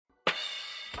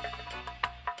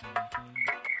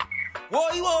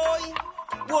Woy, woy,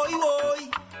 woy, woy,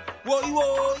 woy,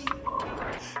 woy.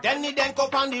 Then it then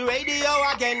up on the radio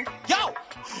again. Yo!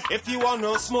 If you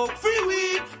wanna smoke free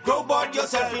weed, grow board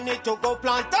yourself. You need to go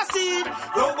plant a seed.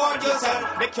 Grow board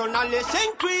yourself. Make your knowledge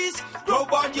increase. Grow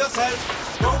board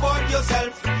yourself. Grow board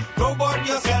yourself. Grow board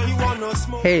yourself. You wanna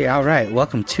smoke. Hey, all right.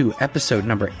 Welcome to episode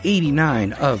number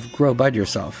 89 of Grow Bud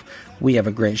Yourself. We have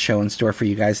a great show in store for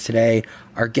you guys today.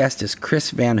 Our guest is Chris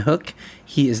Van Hook.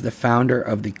 He is the founder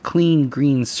of the Clean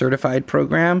Green Certified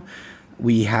program.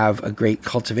 We have a great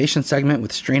cultivation segment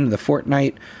with Strain of the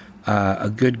Fortnight,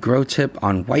 a good grow tip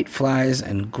on whiteflies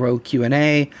and grow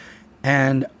Q&A,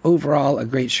 and overall a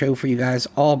great show for you guys,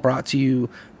 all brought to you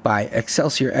by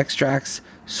Excelsior Extracts,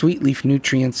 Sweet Leaf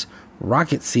Nutrients,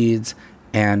 Rocket Seeds,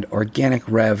 and Organic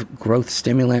Rev Growth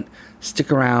Stimulant.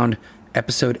 Stick around.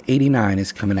 Episode 89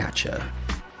 is coming at you.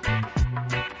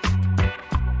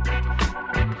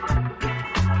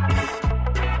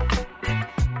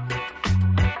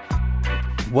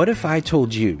 What if I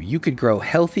told you you could grow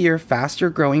healthier, faster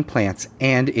growing plants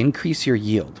and increase your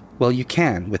yield? Well, you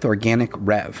can with Organic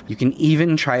Rev. You can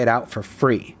even try it out for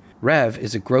free. Rev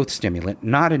is a growth stimulant,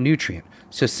 not a nutrient,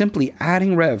 so simply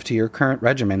adding Rev to your current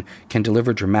regimen can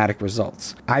deliver dramatic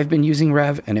results. I've been using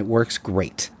Rev and it works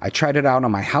great. I tried it out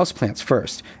on my houseplants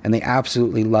first and they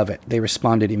absolutely love it. They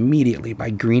responded immediately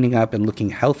by greening up and looking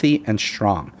healthy and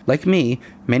strong. Like me,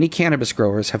 many cannabis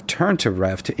growers have turned to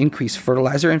Rev to increase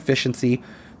fertilizer efficiency,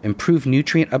 improve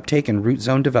nutrient uptake and root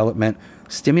zone development,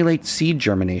 stimulate seed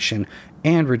germination,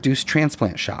 and reduce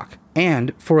transplant shock.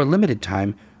 And for a limited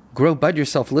time, Grow Bud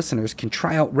Yourself listeners can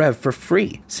try out Rev for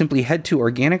free. Simply head to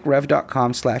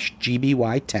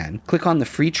organicrev.com/GBY10, click on the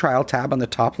free trial tab on the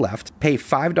top left, pay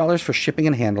 $5 for shipping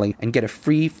and handling, and get a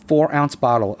free 4-ounce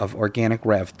bottle of Organic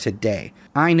Rev today.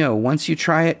 I know once you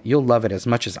try it, you'll love it as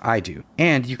much as I do.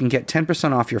 And you can get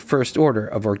 10% off your first order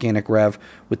of Organic Rev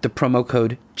with the promo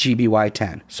code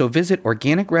GBY10. So visit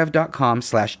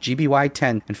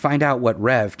organicrev.com/GBY10 and find out what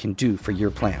Rev can do for your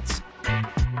plants.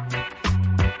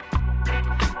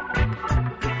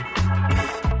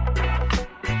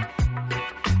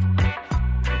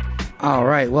 All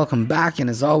right, welcome back, and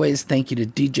as always, thank you to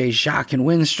DJ Jacques and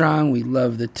Winstrong. We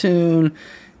love the tune.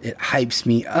 It hypes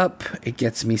me up. It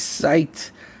gets me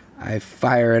psyched. I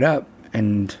fire it up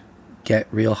and get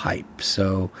real hype.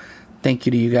 So thank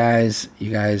you to you guys.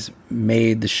 You guys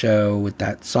made the show with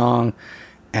that song,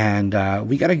 and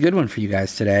we got a good one for you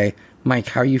guys today. Mike,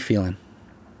 how are you feeling?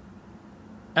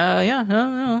 Yeah,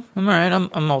 no, I'm all right.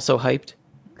 I'm also hyped.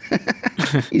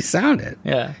 You sound it.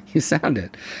 Yeah. You sound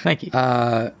it. Thank you.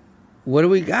 What do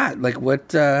we got? Like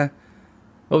what? Well,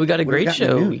 we got a great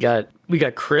show. We got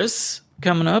Chris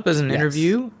coming up as an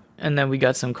interview, and then we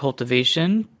got some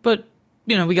cultivation. But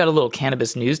we got a little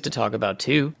cannabis news to talk about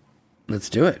too.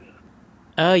 Let's do it.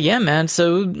 Yeah, man.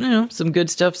 So some good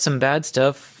stuff, some bad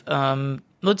stuff.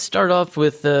 Let's start off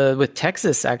with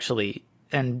Texas actually,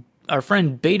 and our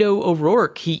friend Beto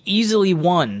O'Rourke. He easily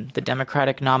won the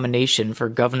Democratic nomination for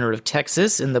governor of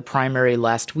Texas in the primary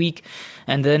last week.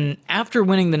 And then after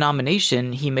winning the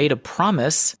nomination, he made a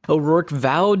promise. O'Rourke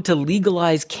vowed to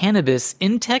legalize cannabis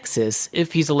in Texas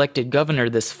if he's elected governor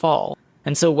this fall.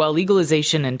 And so while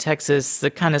legalization in Texas,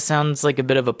 that kind of sounds like a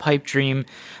bit of a pipe dream,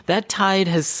 that tide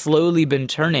has slowly been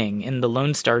turning in the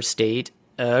Lone Star State.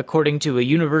 According to a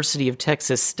University of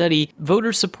Texas study,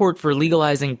 voter support for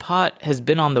legalizing pot has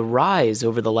been on the rise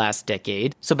over the last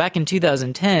decade. So back in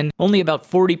 2010, only about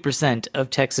 40%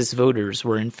 of Texas voters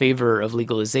were in favor of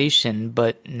legalization,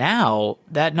 but now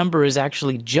that number has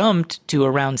actually jumped to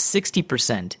around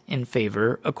 60% in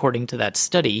favor, according to that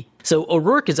study. So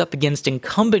O'Rourke is up against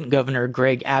incumbent Governor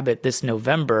Greg Abbott this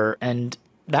November, and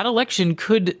that election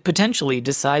could potentially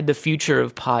decide the future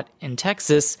of pot in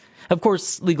Texas. Of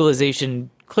course,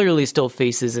 legalization clearly still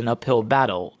faces an uphill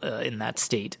battle in that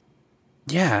state.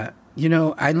 Yeah.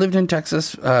 I lived in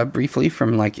Texas briefly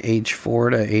from like age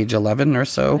 4 to age 11 or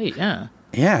so. Right, yeah.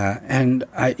 Yeah. And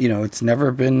it's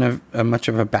never been a much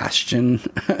of a bastion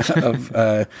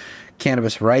of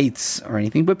cannabis rights or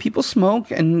anything, but people smoke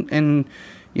and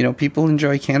people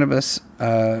enjoy cannabis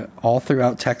all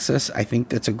throughout Texas. I think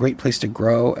that's a great place to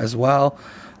grow as well.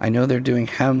 I know they're doing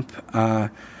hemp.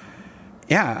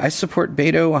 Yeah, I support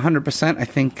Beto 100%. I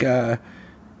think,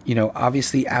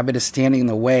 obviously Abbott is standing in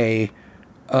the way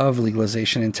of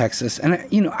legalization in Texas. And,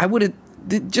 I would have,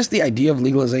 just the idea of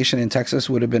legalization in Texas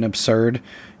would have been absurd,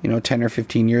 10 or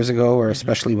 15 years ago, or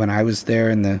especially when I was there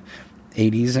in the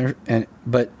 80s.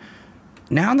 But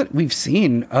now that we've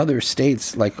seen other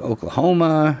states like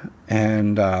Oklahoma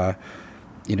and,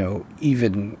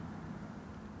 even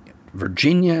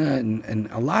Virginia and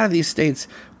a lot of these states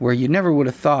where you never would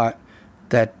have thought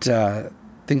that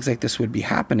things like this would be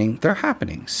happening, they're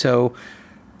happening. So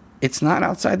it's not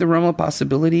outside the realm of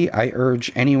possibility. I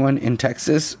urge anyone in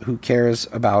Texas who cares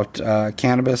about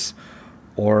cannabis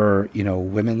or,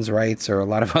 women's rights or a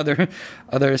lot of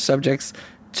other subjects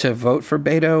to vote for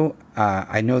Beto.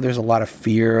 I know there's a lot of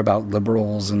fear about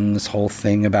liberals and this whole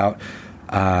thing about,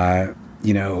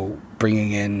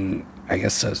 bringing in, I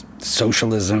guess,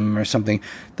 socialism or something.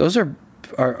 Those are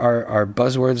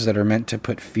buzzwords that are meant to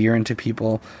put fear into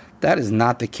people. That is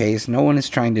not the case. No one is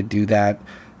trying to do that.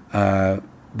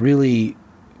 Really,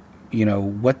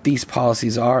 what these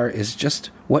policies are is just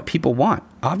what people want.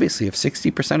 Obviously, if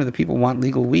 60% of the people want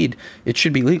legal weed, it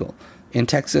should be legal in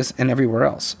Texas and everywhere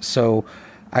else. So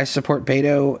I support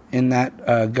Beto in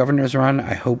that governor's run.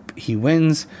 I hope he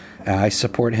wins. I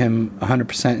support him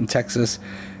 100% in Texas.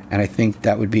 And I think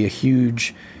that would be a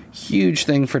huge, huge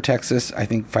thing for Texas. I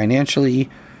think financially,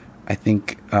 I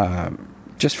think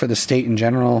just for the state in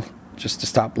general, just to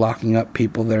stop locking up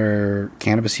people that are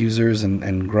cannabis users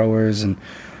and growers. And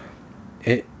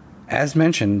it, as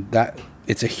mentioned, that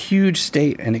it's a huge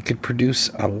state and it could produce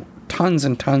tons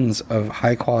and tons of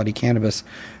high quality cannabis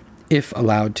if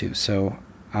allowed to. So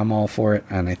I'm all for it.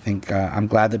 And I think I'm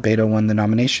glad that Beto won the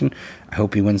nomination. I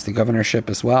hope he wins the governorship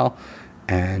as well.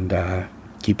 And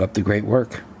keep up the great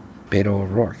work, Beto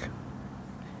O'Rourke.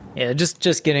 Yeah,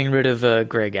 just getting rid of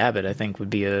Greg Abbott, I think, would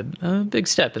be a big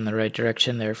step in the right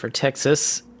direction there for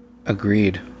Texas.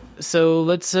 Agreed. So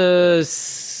let's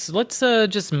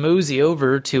just mosey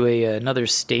over to another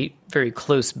state very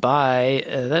close by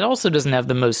that also doesn't have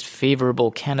the most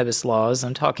favorable cannabis laws.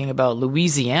 I'm talking about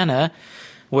Louisiana,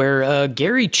 where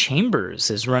Gary Chambers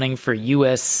is running for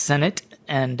U.S. Senate.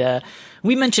 And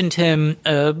we mentioned him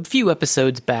a few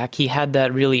episodes back. He had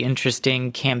that really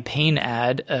interesting campaign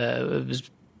ad. It was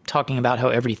talking about how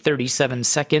every 37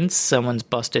 seconds someone's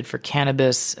busted for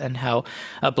cannabis and how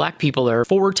black people are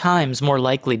 4 times more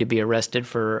likely to be arrested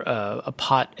for a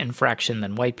pot infraction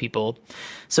than white people.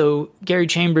 So Gary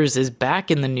Chambers is back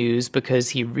in the news because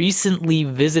he recently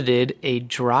visited a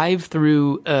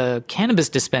drive-through cannabis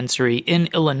dispensary in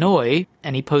Illinois,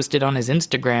 and he posted on his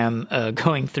Instagram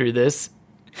going through this.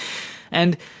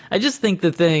 And I just think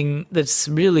the thing that's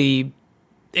really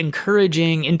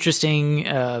encouraging,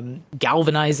 interesting,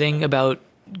 galvanizing about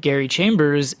Gary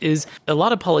Chambers is a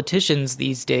lot of politicians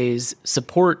these days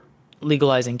support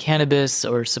legalizing cannabis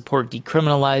or support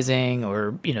decriminalizing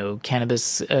or,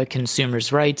 cannabis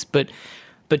consumers' rights. But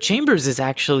Chambers is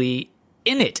actually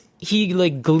in it. He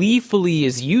gleefully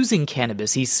is using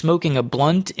cannabis. He's smoking a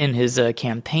blunt in his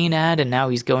campaign ad, and now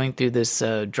he's going through this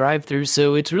drive-through.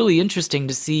 So it's really interesting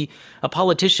to see a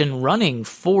politician running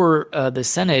for the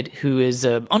Senate who is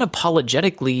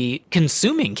unapologetically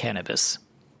consuming cannabis.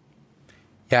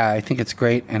 Yeah, I think it's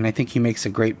great, and I think he makes a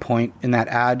great point in that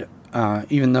ad.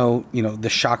 Even though, the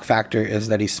shock factor is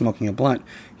that he's smoking a blunt,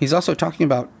 he's also talking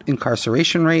about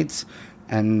incarceration rates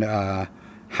and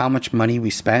how much money we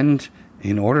spend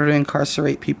in order to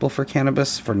incarcerate people for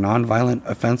cannabis, for nonviolent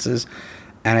offenses.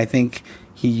 And I think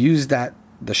he used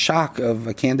the shock of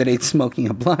a candidate smoking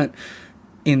a blunt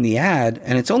in the ad,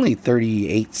 and it's only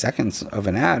 38 seconds of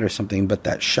an ad or something, but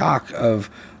that shock of,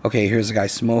 okay, here's a guy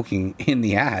smoking in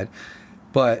the ad,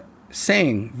 but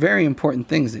saying very important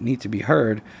things that need to be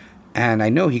heard. And I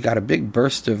know he got a big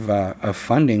burst of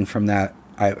funding from that.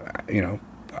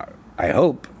 I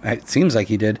hope. It seems like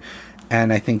he did.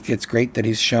 And I think it's great that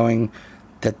he's showing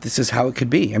that this is how it could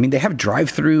be. I mean, they have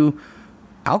drive-through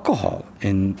alcohol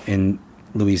in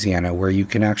Louisiana where you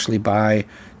can actually buy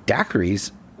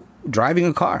daiquiris driving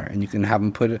a car, and you can have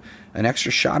them put an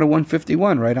extra shot of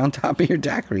 151 right on top of your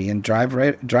daiquiri and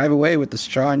drive away with the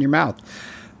straw in your mouth.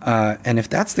 And if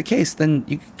that's the case, then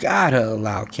you gotta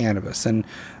allow cannabis. And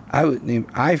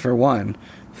I for one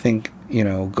think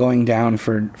going down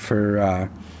for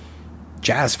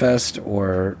Jazz Fest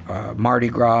or Mardi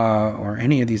Gras or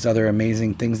any of these other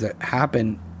amazing things that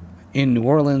happen in New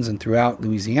Orleans and throughout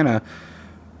Louisiana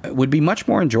would be much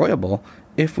more enjoyable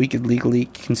if we could legally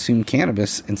consume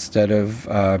cannabis instead of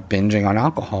binging on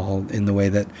alcohol in the way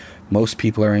that most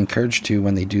people are encouraged to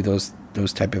when they do those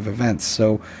type of events.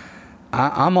 So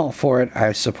I'm all for it.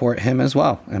 I support him as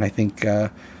well. And I think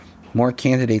more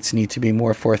candidates need to be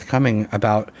more forthcoming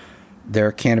about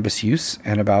their cannabis use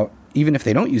and about, even if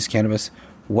they don't use cannabis,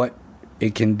 what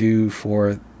it can do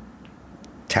for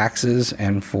taxes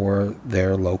and for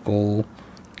their local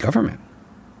government.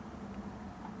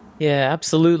 Yeah,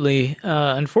 absolutely.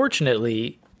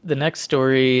 Unfortunately, the next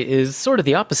story is sort of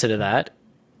the opposite of that.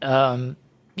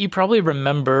 You probably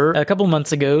remember a couple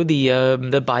months ago, the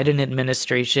Biden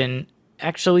administration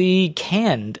actually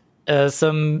canned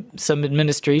some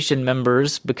administration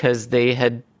members, because they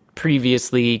had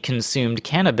previously consumed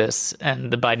cannabis,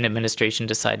 and the Biden administration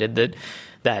decided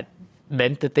that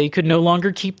meant that they could no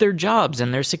longer keep their jobs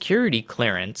and their security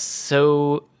clearance.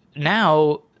 So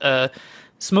now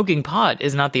smoking pot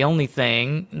is not the only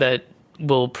thing that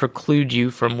will preclude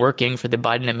you from working for the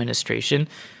Biden administration.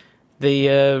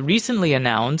 They recently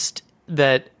announced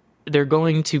that they're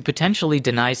going to potentially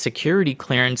deny security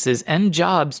clearances and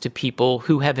jobs to people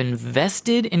who have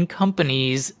invested in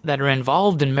companies that are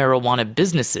involved in marijuana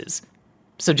businesses.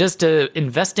 So just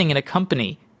investing in a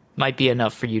company might be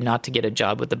enough for you not to get a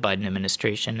job with the Biden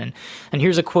administration. And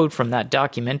here's a quote from that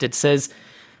document. It says,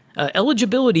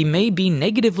 eligibility may be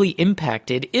negatively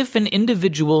impacted if an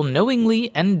individual knowingly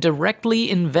and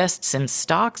directly invests in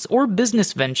stocks or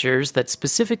business ventures that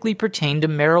specifically pertain to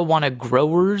marijuana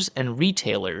growers and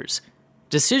retailers.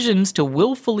 Decisions to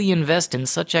willfully invest in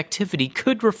such activity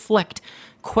could reflect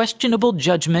questionable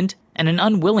judgment and an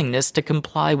unwillingness to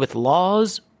comply with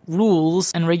laws,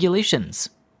 rules, and regulations.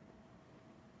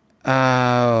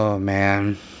 Oh,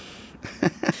 man.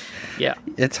 Yeah.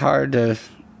 It's hard to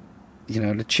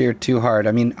cheer too hard.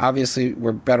 I mean, obviously,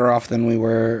 we're better off than we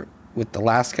were with the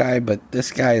last guy, but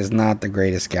this guy is not the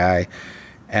greatest guy,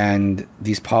 and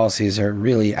these policies are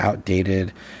really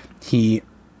outdated. He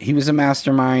was a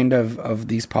mastermind of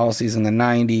these policies in the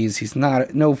 90s. He's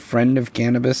no friend of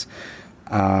cannabis,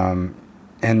 and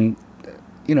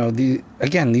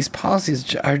these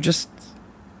policies are just,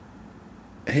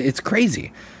 it's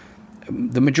crazy.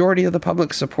 The majority of the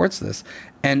public supports this,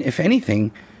 and if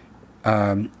anything,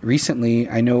 recently,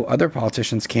 I know other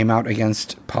politicians came out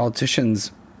against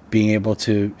politicians being able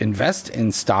to invest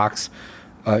in stocks,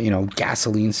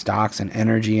 gasoline stocks and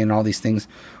energy and all these things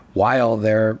while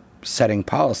they're setting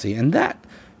policy. And that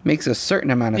makes a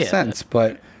certain amount of sense.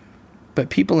 But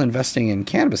people investing in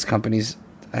cannabis companies,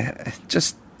 it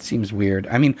just seems weird.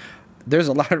 I mean, there's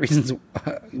a lot of reasons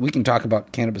we can talk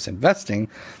about cannabis investing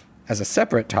as a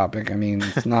separate topic. I mean,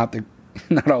 it's not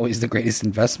always the greatest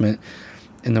investment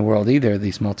in the world either.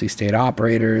 These multi-state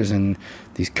operators and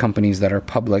these companies that are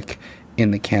public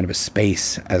in the cannabis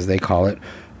space, as they call it,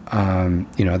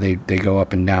 they go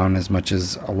up and down as much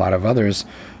as a lot of others,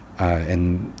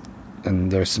 and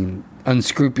there's some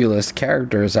unscrupulous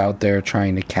characters out there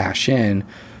trying to cash in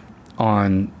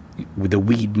on the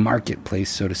weed marketplace,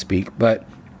 so to speak. But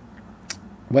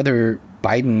whether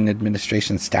Biden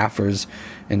administration staffers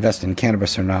invest in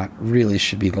cannabis or not really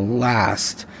should be the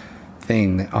last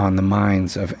thing on the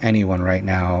minds of anyone right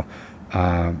now,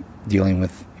 dealing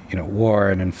with war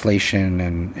and inflation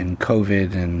and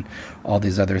COVID and all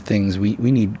these other things. We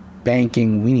need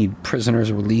banking. We need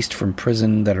prisoners released from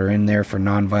prison that are in there for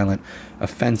nonviolent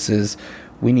offenses.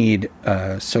 We need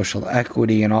social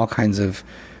equity and all kinds of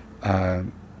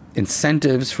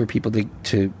incentives for people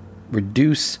to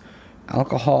reduce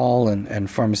alcohol and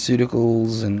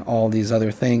pharmaceuticals and all these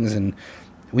other things. And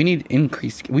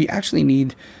we actually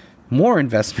need more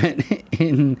investment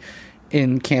in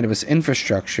cannabis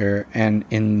infrastructure and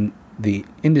in the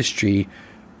industry,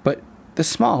 but the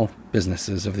small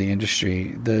businesses of the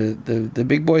industry, the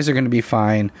big boys are going to be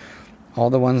fine. All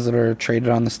the ones that are traded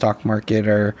on the stock market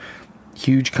are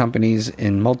huge companies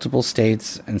in multiple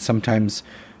states and sometimes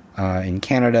in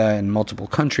Canada and multiple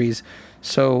countries.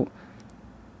 So,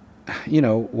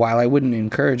 while I wouldn't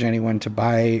encourage anyone to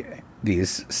buy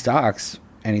these stocks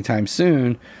anytime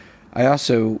soon, I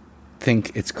also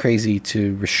think it's crazy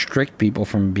to restrict people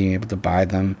from being able to buy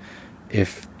them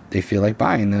if they feel like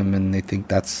buying them and they think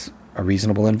that's a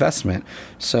reasonable investment.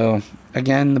 So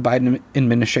again, the Biden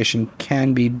administration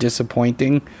can be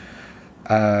disappointing,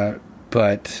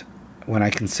 but when I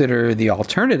consider the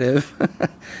alternative,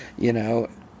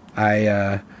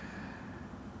 I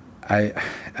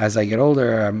as I get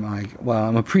older, I'm like, well,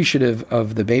 I'm appreciative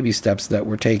of the baby steps that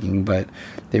we're taking, but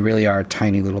they really are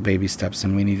tiny little baby steps,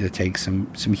 and we need to take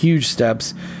some huge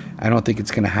steps. I don't think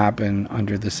it's going to happen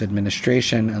under this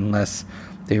administration unless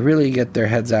they really get their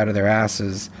heads out of their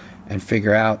asses and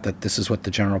figure out that this is what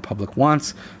the general public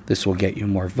wants. This will get you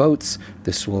more votes.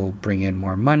 This will bring in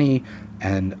more money,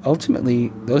 and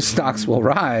ultimately, those stocks will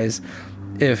rise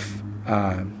if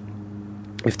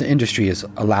the industry is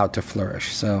allowed to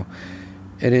flourish. So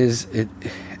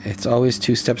it's always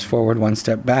two steps forward, one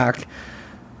step back,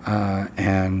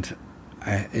 and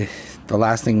the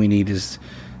last thing we need is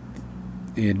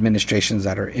the administrations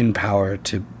that are in power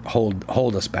to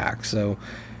hold us back. So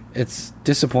it's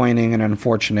disappointing and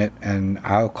unfortunate, and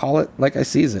I'll call it like I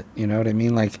sees it. You know what I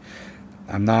mean? Like,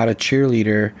 I'm not a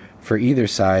cheerleader for either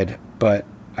side, but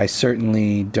I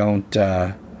certainly don't.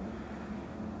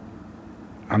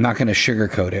 I'm not going to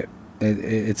sugarcoat it.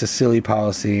 It's a silly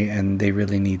policy, and they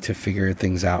really need to figure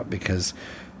things out because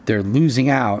they're losing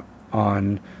out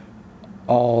on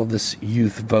all this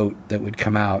youth vote that would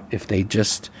come out if they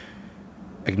just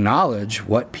acknowledge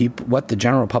what the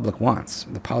general public wants.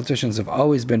 The politicians have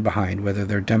always been behind, whether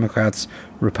they're Democrats,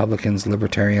 Republicans,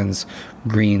 Libertarians,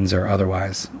 Greens, or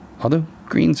otherwise. Although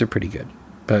Greens are pretty good,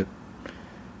 but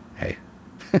hey,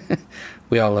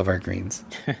 we all love our Greens.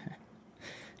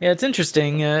 Yeah, it's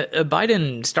interesting.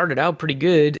 Biden started out pretty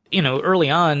good. Early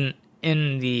on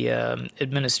in the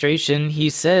administration,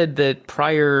 he said that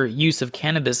prior use of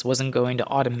cannabis wasn't going to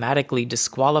automatically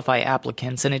disqualify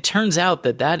applicants, and it turns out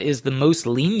that that is the most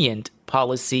lenient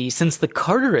policy since the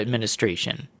Carter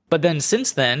administration. But then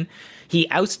since then, he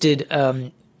ousted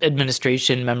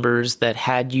administration members that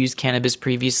had used cannabis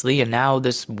previously, and now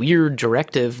this weird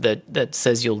directive that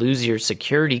says you'll lose your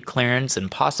security clearance and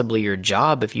possibly your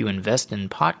job if you invest in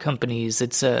pot companies.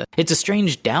 It's a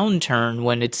strange downturn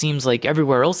when it seems like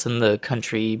everywhere else in the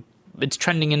country it's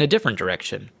trending in a different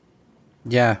direction.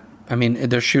 Yeah, I mean,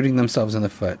 they're shooting themselves in the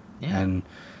foot. Yeah. And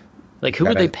like, who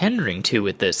are they pandering to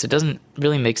with this? It doesn't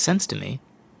really make sense to me.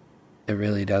 It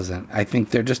really doesn't. I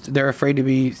think they're afraid to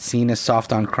be seen as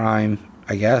soft on crime,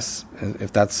 I guess,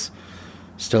 if that's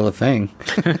still a thing.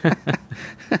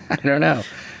 I don't know.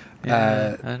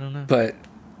 Yeah, I don't know. But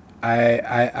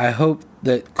I hope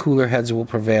that cooler heads will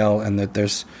prevail and that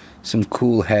there's some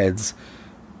cool heads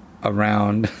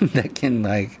around that can,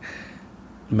 like,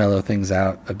 mellow things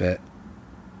out a bit.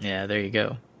 Yeah, there you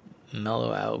go.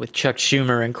 Mellow out with Chuck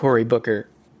Schumer and Cory Booker.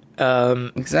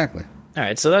 Exactly. All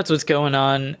right, so that's what's going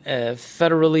on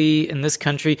federally in this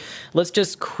country. Let's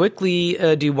just quickly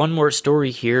do one more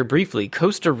story here, briefly.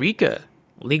 Costa Rica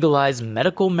legalized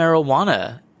medical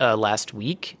marijuana last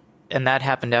week, and that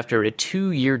happened after a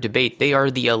 2-year debate. They are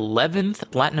the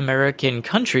 11th Latin American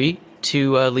country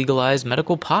to legalize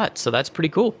medical pot, so that's pretty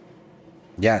cool.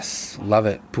 Yes, love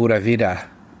it. Pura vida.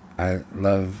 I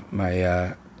love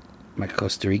my my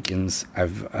Costa Ricans.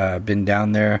 I've been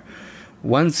down there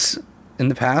once in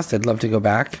the past. I'd love to go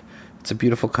back. It's a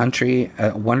beautiful country,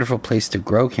 a wonderful place to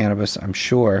grow cannabis, I'm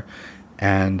sure.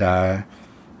 And,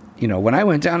 when I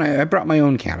went down, I brought my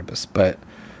own cannabis, but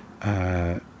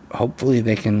hopefully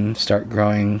they can start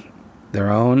growing their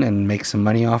own and make some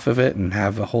money off of it and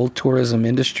have a whole tourism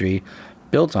industry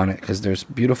built on it, because there's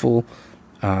beautiful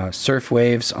surf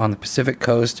waves on the Pacific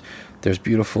coast. There's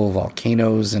beautiful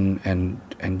volcanoes and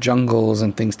jungles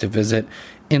and things to visit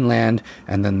inland,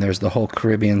 and then there's the whole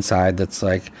Caribbean side that's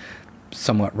like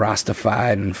somewhat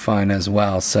Rastified and fun as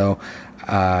well. So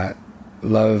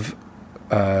love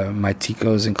my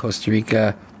ticos in Costa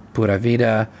Rica. Pura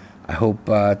vida. I hope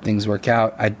things work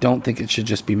out. I don't think it should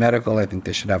just be medical. I think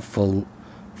they should have full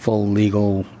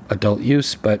legal adult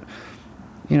use, but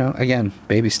again,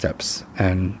 baby steps,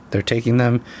 and they're taking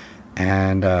them,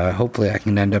 and hopefully I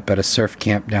can end up at a surf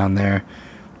camp down there,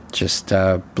 just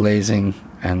blazing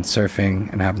and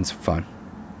surfing and having some fun.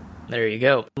 There you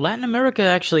go. Latin America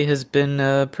actually has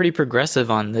been pretty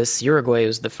progressive on this. Uruguay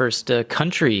was the first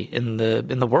country in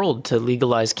the world to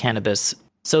legalize cannabis.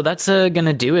 So that's going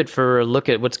to do it for a look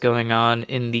at what's going on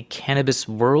in the cannabis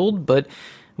world, but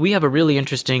we have a really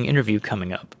interesting interview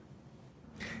coming up.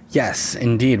 Yes,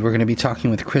 indeed. We're going to be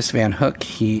talking with Chris Van Hook.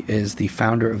 He is the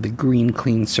founder of the Green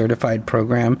Clean Certified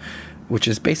program, which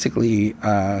is basically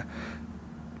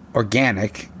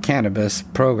organic cannabis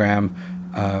program,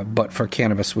 but for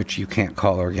cannabis which you can't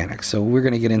call organic. So we're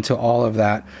going to get into all of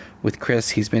that with Chris.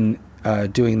 He's been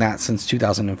doing that since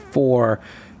 2004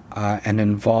 and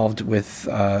involved with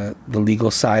the legal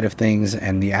side of things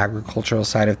and the agricultural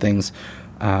side of things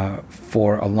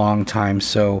for a long time.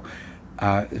 So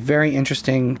very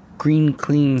interesting. Green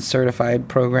Clean Certified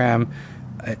program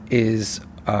is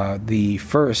the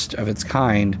first of its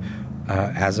kind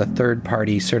as a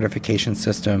third-party certification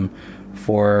system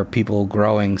for people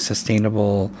growing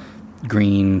sustainable,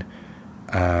 green,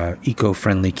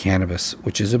 eco-friendly cannabis,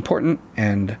 which is important,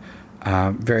 and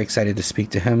very excited to speak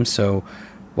to him. So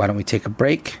why don't we take a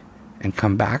break and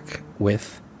come back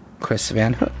with Chris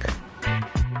Van Hook.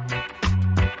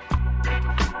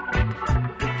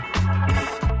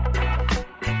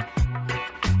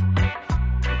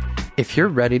 If you're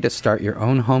ready to start your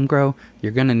own home grow,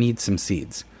 you're going to need some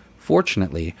seeds.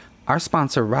 Fortunately, our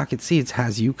sponsor Rocket Seeds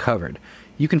has you covered.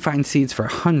 You can find seeds for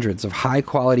hundreds of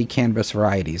high-quality cannabis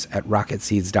varieties at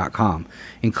rocketseeds.com,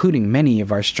 including many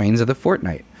of our strains of the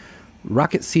fortnight.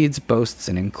 Rocket Seeds boasts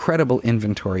an incredible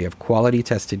inventory of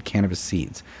quality-tested cannabis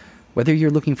seeds. Whether you're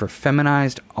looking for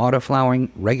feminized,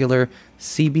 auto-flowering, regular,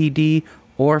 CBD,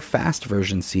 or fast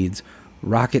version seeds,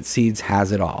 Rocket Seeds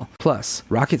has it all. Plus,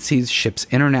 Rocket Seeds ships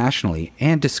internationally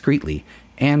and discreetly,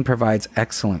 and provides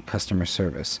excellent customer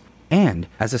service. And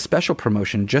as a special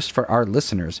promotion just for our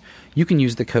listeners, you can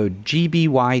use the code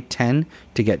GBY10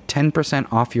 to get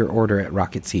 10% off your order at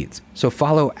Rocket Seeds. So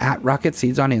follow at Rocket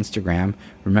Seeds on Instagram.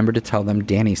 Remember to tell them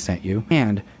Danny sent you.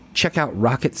 And check out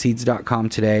rocketseeds.com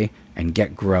today and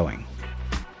get growing.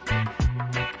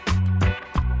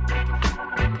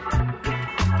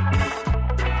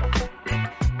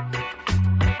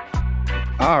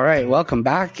 All right, welcome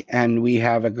back. And we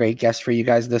have a great guest for you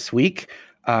guys this week.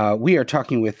 We are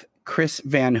talking with Chris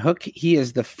Van Hook. He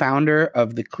is the founder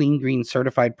of the Clean Green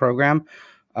Certified program,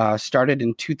 started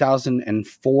in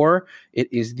 2004.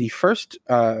 It is the first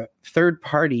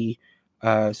third-party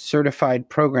certified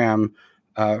program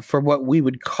for what we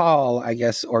would call, I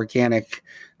guess, organic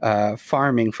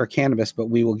farming for cannabis, but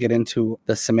we will get into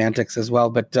the semantics as well.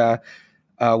 But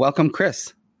welcome,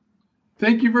 Chris.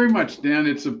 Thank you very much, Dan.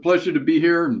 It's a pleasure to be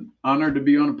here and honored to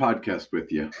be on a podcast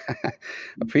with you.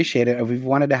 Appreciate it. We've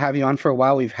wanted to have you on for a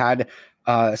while. We've had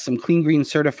some Clean Green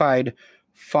certified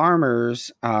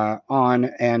farmers on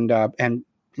and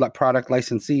product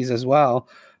licensees as well.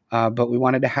 But we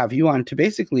wanted to have you on to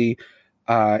basically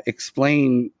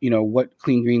explain, what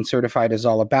Clean Green certified is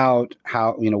all about,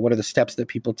 how, what are the steps that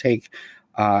people take,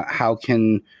 how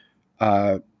can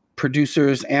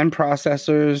producers and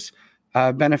processors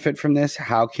benefit from this?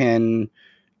 How can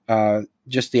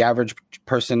just the average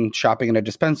person shopping in a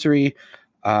dispensary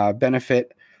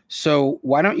benefit? So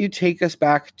why don't you take us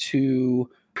back to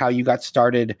how you got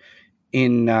started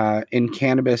in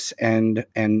cannabis and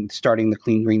starting the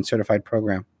Clean Green Certified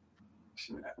program?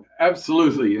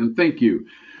 Absolutely, and thank you.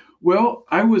 Well,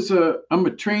 I'm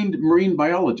a trained marine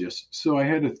biologist, so I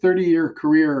had a 30-year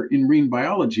career in marine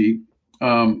biology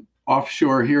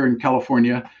offshore here in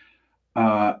California.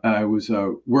 I was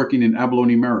working in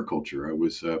abalone mariculture.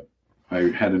 I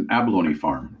had an abalone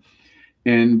farm,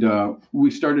 and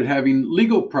we started having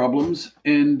legal problems.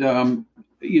 And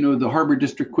the harbor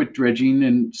district quit dredging,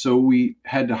 and so we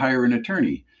had to hire an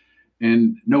attorney.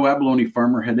 And no abalone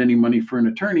farmer had any money for an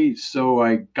attorney, so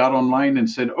I got online and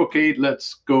said, "Okay,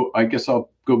 let's go. I guess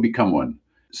I'll go become one."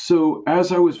 So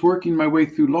as I was working my way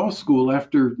through law school,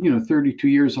 after 32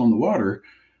 years on the water.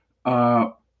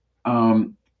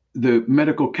 The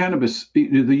medical cannabis,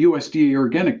 the USDA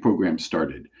organic program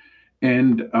started.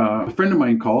 And a friend of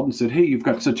mine called and said, "Hey, you've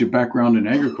got such a background in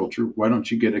agriculture. Why don't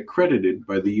you get accredited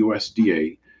by the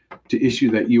USDA to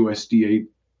issue that USDA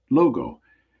logo?"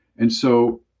 And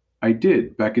so I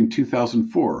did back in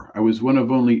 2004. I was one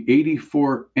of only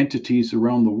 84 entities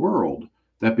around the world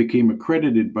that became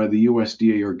accredited by the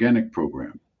USDA organic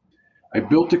program. I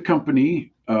built a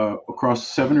company across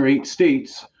 7 or 8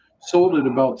 states, sold it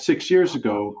about 6 years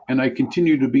ago, and I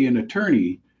continue to be an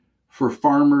attorney for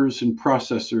farmers and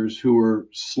processors who are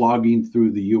slogging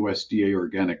through the USDA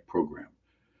organic program.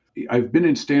 I've been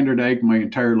in standard ag my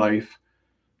entire life.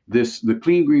 The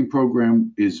Clean Green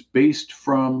program is birthed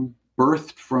from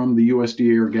the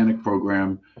USDA organic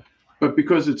program, but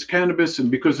because it's cannabis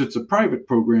and because it's a private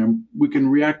program, we can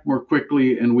react more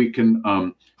quickly and we can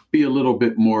be a little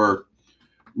bit more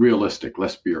realistic,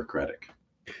 less bureaucratic.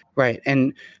 Right.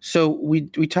 And so we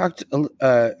talked,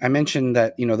 I mentioned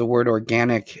that, the word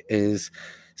organic is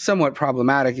somewhat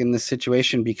problematic in this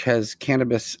situation because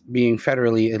cannabis being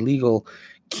federally illegal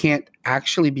can't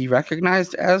actually be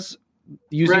recognized as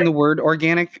using the word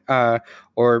organic,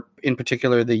 or in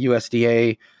particular, the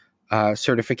USDA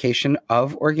certification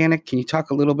of organic. Can you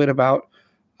talk a little bit about,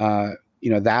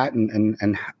 that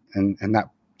and that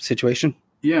situation?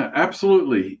 Yeah,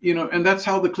 absolutely. And that's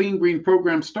how the Clean Green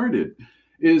program started.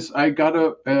 Is I got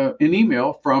an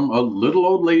email from a little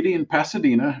old lady in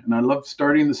Pasadena, and I love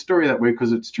starting the story that way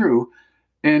because it's true.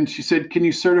 And she said, "Can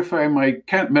you certify my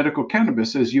medical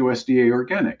cannabis as USDA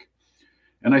organic?"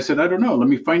 And I said, "I don't know. Let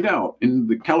me find out." And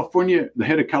the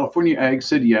head of California Ag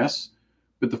said yes,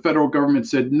 but the federal government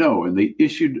said no, and they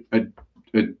issued a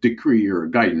decree or a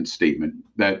guidance statement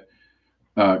that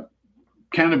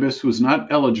cannabis was not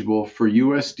eligible for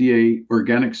USDA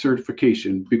organic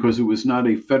certification because it was not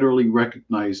a federally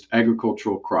recognized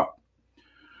agricultural crop.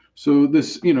 So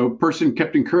this, person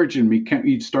kept encouraging me, can't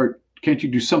you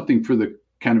do something for the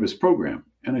cannabis program?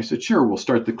 And I said, "Sure, we'll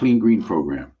start the Clean Green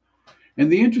program." And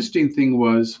the interesting thing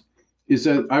is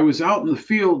that I was out in the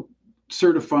field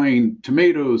certifying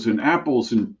tomatoes and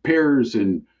apples and pears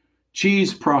and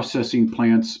cheese processing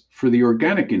plants for the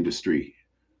organic industry.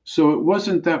 So it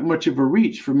wasn't that much of a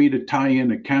reach for me to tie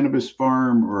in a cannabis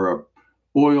farm or a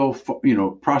oil,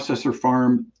 processor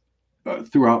farm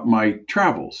throughout my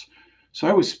travels. So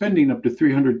I was spending up to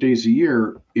 300 days a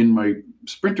year in my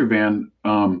Sprinter van,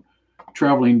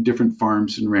 traveling different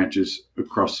farms and ranches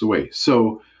across the way.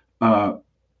 So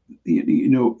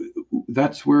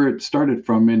that's where it started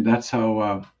from, and that's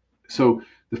how. So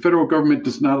the federal government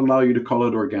does not allow you to call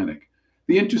it organic.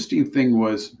 The interesting thing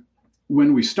was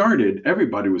when we started,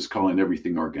 everybody was calling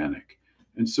everything organic,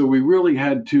 and so we really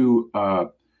had to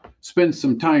spend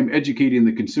some time educating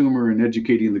the consumer and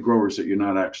educating the growers that you're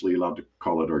not actually allowed to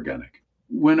call it organic.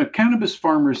 When a cannabis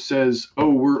farmer says, "Oh,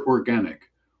 we're organic,"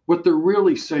 what they're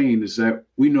really saying is that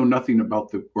we know nothing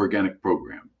about the organic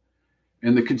program.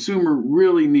 And the consumer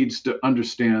really needs to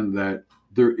understand that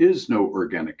there is no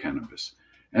organic cannabis.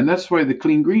 And that's why the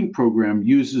Clean Green program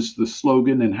uses the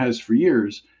slogan, and has for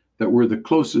years, that we're the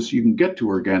closest you can get to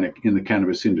organic in the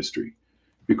cannabis industry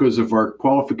because of our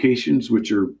qualifications,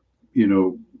 which are,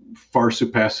 far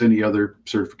surpass any other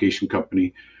certification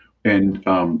company. And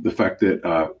the fact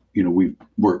that, we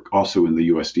work also in the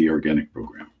USDA organic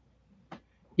program.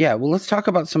 Yeah, well, let's talk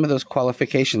about some of those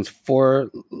qualifications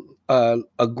for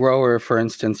a grower, for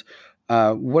instance.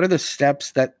 What are the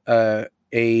steps that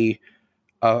a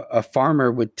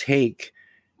farmer would take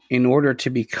in order to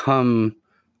become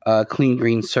Clean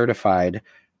Green certified?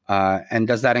 And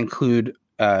does that include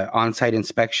on-site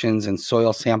inspections and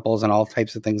soil samples and all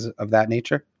types of things of that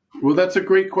nature? Well, that's a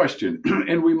great question,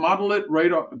 and we model it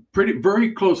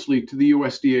very closely to the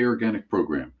USDA organic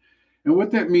program. And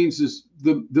what that means is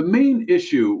the main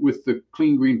issue with the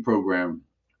Clean Green program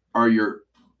are your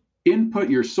input,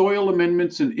 your soil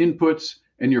amendments and inputs,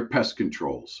 and your pest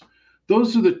controls.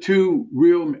 Those are the two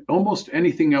real, almost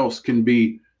anything else can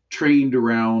be trained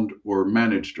around or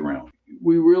managed around.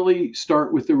 We really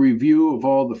start with a review of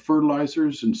all the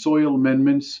fertilizers and soil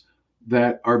amendments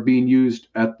that are being used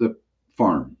at the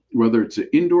farm, whether it's an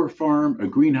indoor farm, a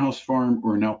greenhouse farm,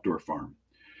 or an outdoor farm.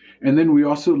 And then we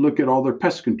also look at all their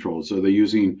pest controls. Are they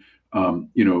using,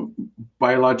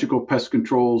 biological pest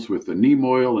controls with the neem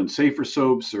oil and safer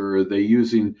soaps, or are they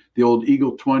using the old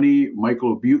Eagle 20?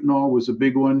 Myclobutanol was a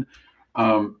big one.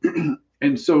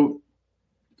 And so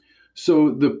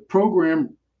the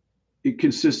program, it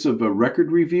consists of a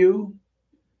record review.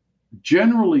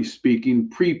 Generally speaking,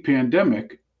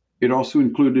 pre-pandemic, it also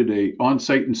included a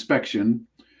on-site inspection.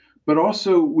 But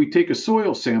also, we take a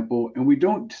soil sample and we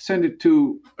don't send it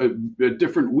to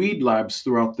different weed labs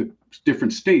throughout the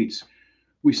different states.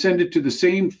 We send it to the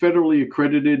same federally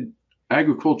accredited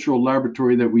agricultural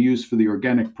laboratory that we use for the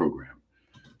organic program.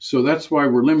 So that's why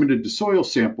we're limited to soil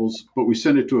samples, but we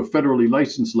send it to a federally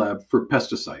licensed lab for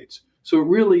pesticides. So it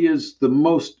really is the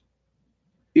most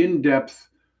in-depth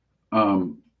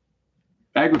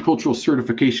agricultural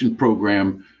certification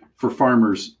program for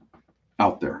farmers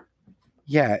out there.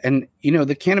 Yeah, and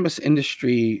the cannabis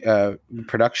industry,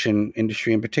 production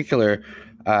industry in particular,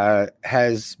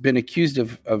 has been accused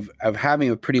of having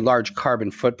a pretty large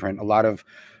carbon footprint. A lot of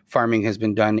farming has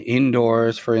been done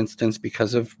indoors, for instance,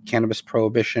 because of cannabis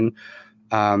prohibition,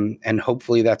 and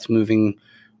hopefully that's moving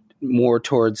more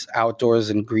towards outdoors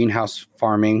and greenhouse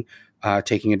farming,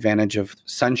 taking advantage of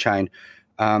sunshine,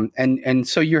 and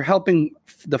so you're helping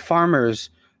the farmers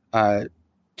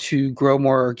to grow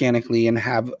more organically and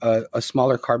have a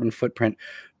smaller carbon footprint.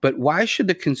 But why should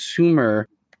the consumer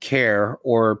care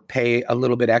or pay a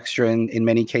little bit extra in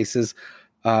many cases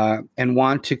and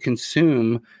want to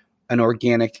consume an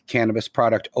organic cannabis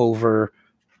product over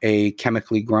a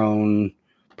chemically grown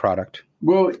product?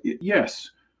 Well,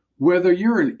 yes. Whether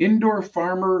you're an indoor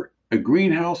farmer, a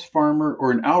greenhouse farmer,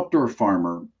 or an outdoor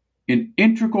farmer, an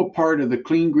integral part of the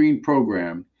Clean Green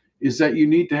program is that you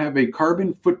need to have a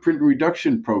carbon footprint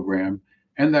reduction program,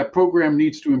 and that program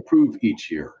needs to improve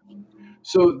each year.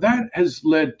 So that has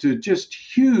led to just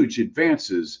huge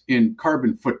advances in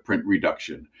carbon footprint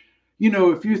reduction.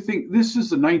 If you think this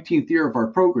is the 19th year of our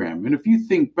program, and if you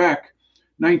think back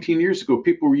 19 years ago,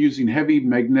 people were using heavy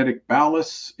magnetic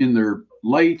ballasts in their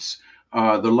lights.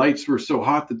 The lights were so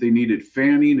hot that they needed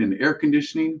fanning and air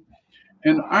conditioning.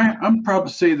 And I'm proud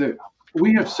to say that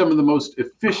we have some of the most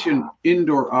efficient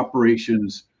indoor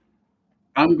operations,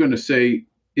 I'm going to say,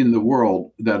 in the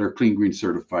world that are Clean Green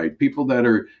certified. People that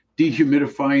are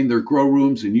dehumidifying their grow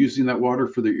rooms and using that water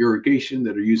for their irrigation,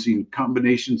 that are using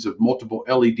combinations of multiple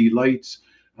LED lights.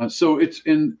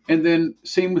 And then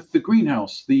same with the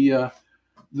greenhouse, the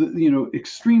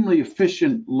extremely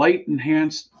efficient light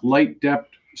enhanced, light depth,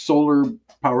 solar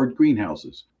powered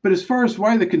greenhouses. But as far as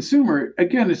why the consumer,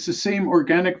 again, it's the same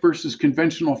organic versus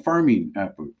conventional farming.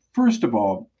 First of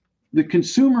all, the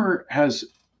consumer has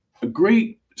a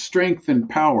great strength and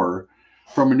power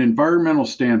from an environmental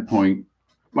standpoint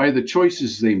by the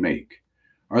choices they make.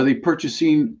 Are they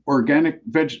purchasing organic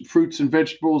fruits and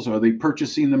vegetables? Are they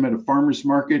purchasing them at a farmer's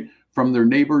market from their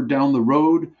neighbor down the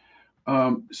road?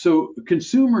 So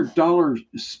consumer dollar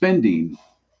spending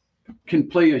can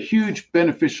play a huge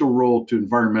beneficial role to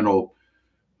environmental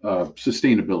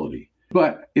sustainability.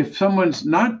 But if someone's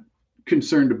not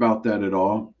concerned about that at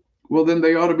all, well, then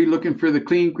they ought to be looking for the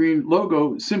Clean Green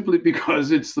logo simply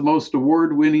because it's the most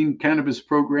award-winning cannabis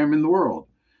program in the world.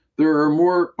 There are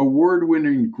more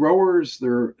award-winning growers.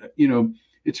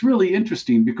 It's really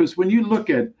interesting because when you look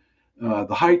at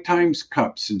the High Times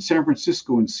Cups in San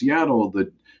Francisco and Seattle,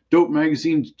 the Dope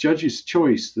Magazine's Judge's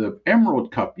Choice, the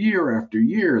Emerald Cup year after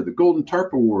year, the Golden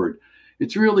Tarp Award,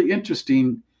 it's really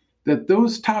interesting that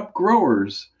those top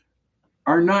growers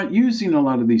are not using a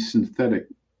lot of these synthetic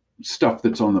stuff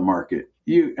that's on the market.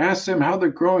 You ask them how they're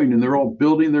growing, and they're all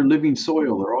building their living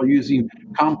soil. They're all using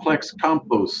complex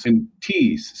composts and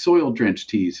teas, soil-drenched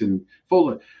teas, and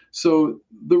foliar. So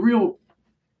the real,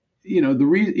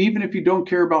 even if you don't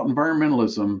care about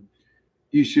environmentalism,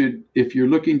 you should, if you're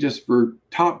looking just for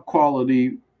top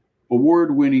quality,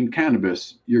 award-winning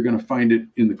cannabis, you're going to find it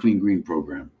in the Clean Green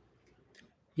program.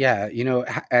 Yeah,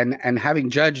 and having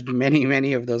judged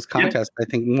many of those contests, I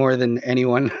think more than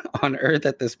anyone on earth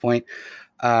at this point,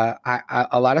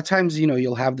 a lot of times,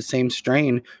 you'll have the same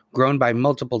strain grown by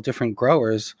multiple different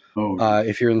growers.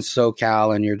 If you're in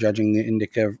SoCal and you're judging the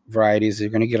indica varieties, you're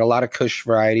going to get a lot of Kush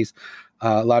varieties,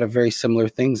 a lot of very similar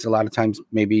things, a lot of times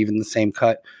maybe even the same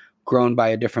cut grown by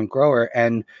a different grower.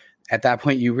 And at that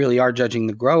point, you really are judging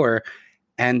the grower.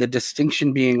 And the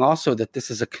distinction being also that this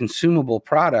is a consumable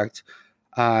product,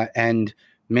 and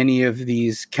many of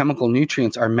these chemical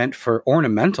nutrients are meant for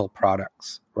ornamental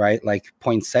products, right? Like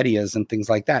poinsettias and things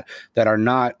like that are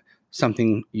not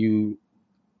something you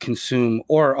consume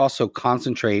or also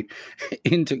concentrate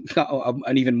into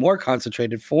an even more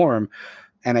concentrated form.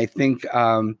 And I think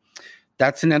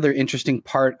that's another interesting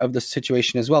part of the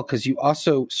situation as well, because you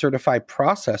also certify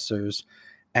processors.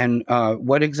 And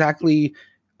what exactly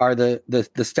are the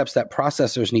steps that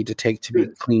processors need to take to be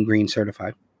Clean Green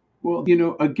certified? Well,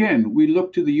 again, we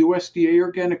look to the USDA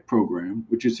Organic Program,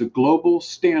 which is a global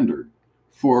standard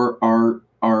for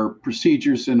our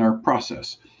procedures and our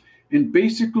process. And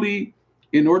basically,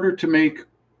 in order to make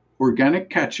organic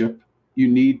ketchup, you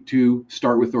need to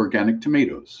start with organic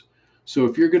tomatoes. So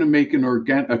if you're going to make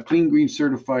a Clean Green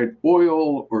certified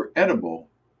oil or edible,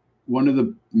 one of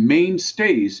the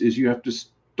mainstays is you have to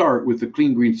start with a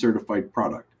Clean Green certified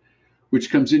product, which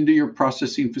comes into your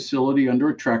processing facility under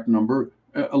a track number,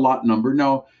 a lot number.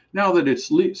 Now that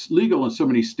it's legal in so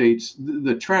many states,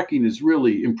 the tracking is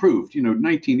really improved.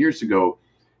 19 years ago,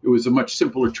 it was a much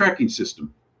simpler tracking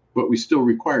system, but we still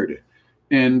required it.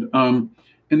 And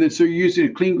then so you're using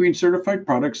a Clean Green certified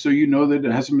product, so you know that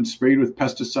it hasn't been sprayed with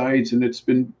pesticides and it's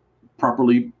been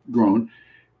properly grown.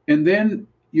 And then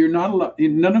you're not allowed,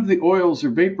 none of the oils or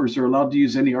vapors are allowed to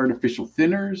use any artificial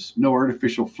thinners, no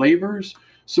artificial flavors.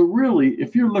 So really,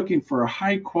 if you're looking for a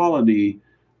high quality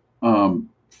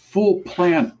full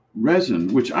plant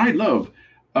resin, which I love,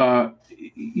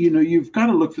 you've got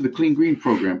to look for the Clean Green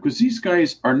program, because these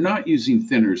guys are not using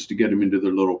thinners to get them into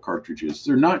their little cartridges.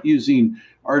 They're not using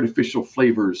artificial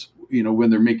flavors,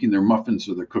 when they're making their muffins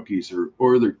or their cookies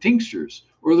or their tinctures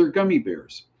or their gummy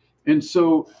bears. And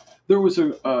so there was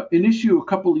an issue a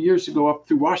couple of years ago up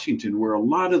through Washington where a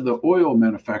lot of the oil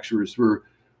manufacturers were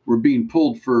being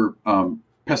pulled for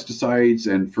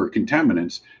pesticides and for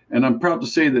contaminants. And I'm proud to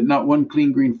say that not one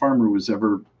Clean Green farmer was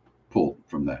ever pulled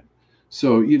from that.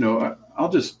 So, I'll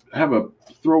just have a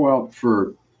throw out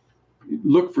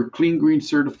look for Clean Green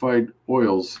certified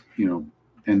oils,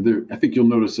 and I think you'll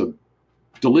notice a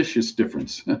delicious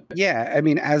difference. Yeah. I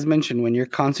mean, as mentioned, when you're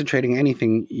concentrating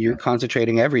anything, you're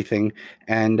concentrating everything.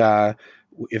 And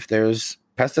if there's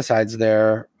pesticides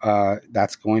there,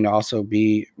 that's going to also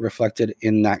be reflected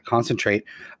in that concentrate.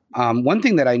 One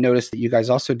thing that I noticed that you guys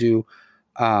also do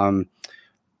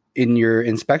in your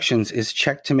inspections is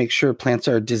check to make sure plants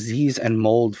are disease and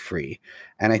mold free.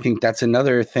 And I think that's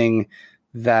another thing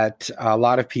that a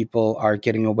lot of people are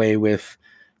getting away with,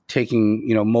 taking,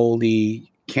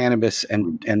 moldy cannabis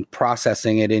and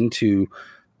processing it into,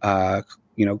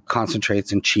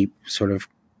 concentrates and cheap sort of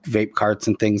vape carts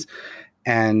and things.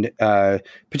 And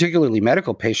particularly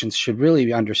medical patients should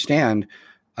really understand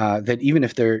that even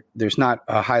if there's not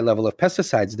a high level of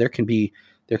pesticides,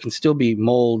 there can still be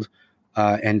mold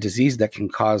and disease that can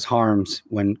cause harms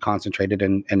when concentrated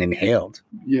and inhaled.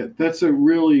 Yeah, that's a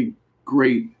really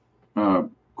great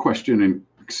question and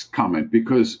comment,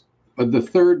 because the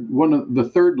third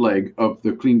leg of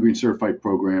the Clean Green Certified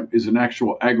program is an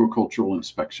actual agricultural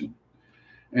inspection.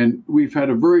 And we've had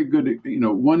a very good,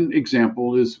 one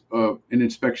example is an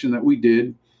inspection that we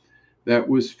did that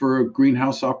was for a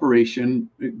greenhouse outdoor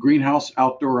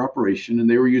operation, and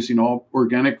they were using all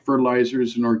organic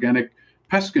fertilizers and organic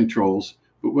pest controls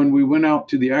But when we went out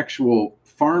to the actual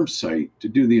farm site to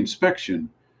do the inspection,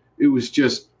 it was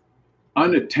just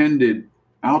unattended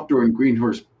outdoor and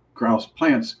greenhouse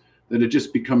plants that had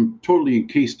just become totally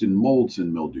encased in molds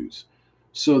and mildews.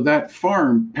 So that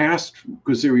farm passed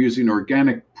because they were using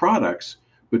organic products,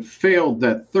 but failed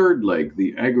that third leg,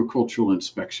 the agricultural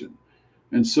inspection.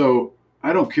 And so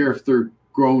I don't care if they're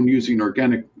grown using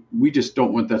organic, we just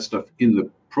don't want that stuff in the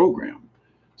program.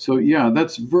 So yeah,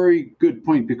 that's a very good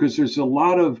point, because there's a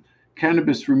lot of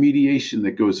cannabis remediation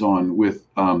that goes on with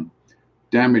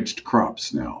damaged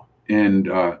crops now. And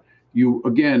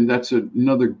that's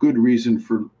another good reason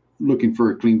for looking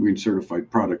for a Clean Green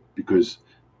certified product, because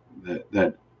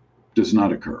that does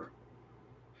not occur.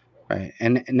 Right.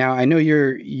 And now I know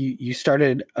you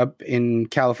started up in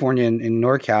California in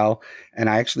NorCal, and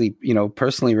I actually,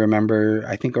 personally remember,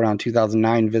 I think around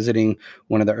 2009, visiting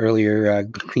one of the earlier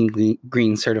Clean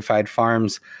Green certified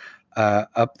farms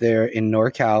up there in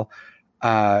NorCal.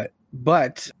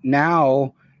 But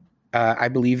now I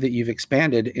believe that you've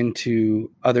expanded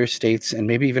into other states and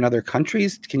maybe even other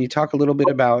countries. Can you talk a little bit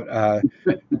about,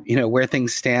 where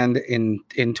things stand in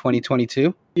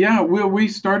 2022? Yeah, well, we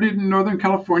started in Northern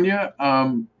California.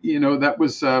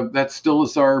 That still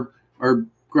is our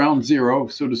ground zero,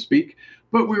 so to speak.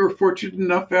 But we were fortunate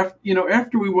enough,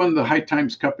 after we won the High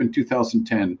Times Cup in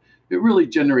 2010, it really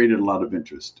generated a lot of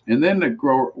interest. And then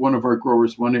one of our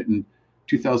growers won it in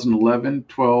 2011,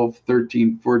 12,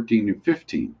 13, 14, and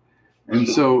 15.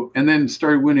 And then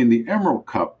started winning the Emerald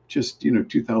Cup,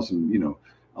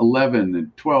 2011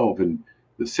 and 12 and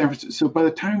the San Francisco. So by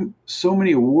the time so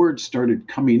many awards started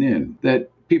coming in,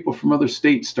 that people from other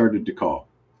states started to call.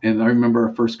 And I remember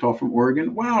our first call from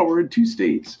Oregon. Wow, we're in 2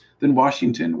 states. Then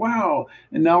Washington. Wow.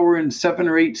 And now we're in 7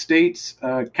 or 8 states,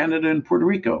 Canada and Puerto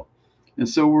Rico. And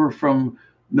so we're from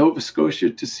Nova Scotia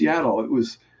to Seattle. It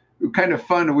was kind of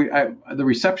fun. The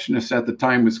receptionist at the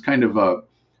time was kind of a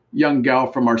young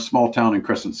gal from our small town in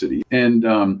Crescent City. And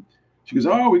she goes,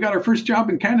 "Oh, we got our first job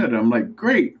in Canada." I'm like,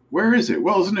 "Great. Where is it?"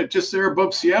 "Well, isn't it just there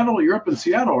above Seattle? You're up in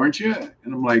Seattle, aren't you?"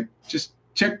 And I'm like, "Just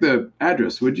check the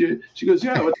address, would you?" She goes,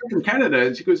 "Yeah, it's up in Canada."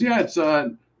 And she goes, "Yeah, it's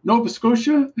Nova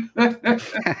Scotia."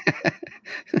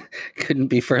 Couldn't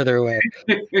be further away.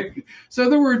 So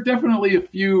there were definitely a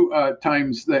few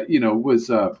times that, was,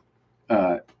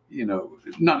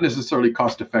 not necessarily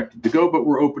cost effective to go, but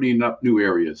we're opening up new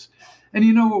areas. And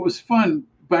what was fun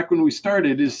back when we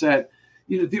started is that,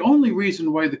 the only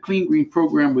reason why the Clean Green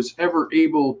program was ever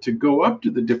able to go up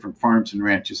to the different farms and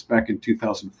ranches back in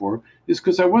 2004 is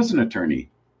because I was an attorney.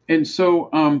 And so,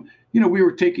 we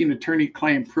were taking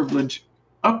attorney-client privilege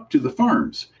up to the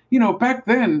farms. Back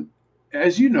then,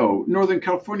 as you know, Northern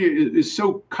California is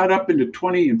so cut up into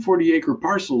 20 and 40 acre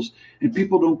parcels, and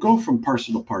people don't go from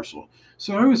parcel to parcel.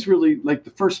 So I was really like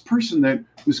the first person that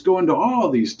was going to all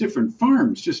these different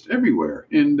farms just everywhere.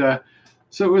 And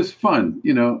so it was fun,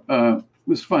 it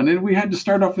was fun. And we had to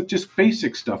start off with just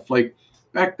basic stuff. Like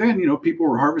back then, people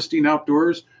were harvesting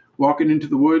outdoors, walking into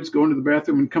the woods, going to the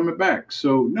bathroom and coming back.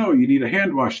 So no, you need a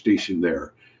hand wash station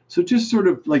there. So just sort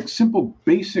of like simple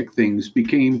basic things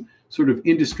became sort of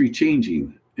industry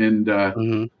changing. And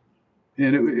and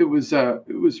it was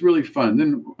really fun.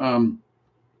 Then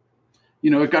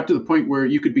it got to the point where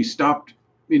you could be stopped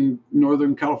in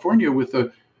Northern California with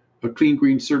a Clean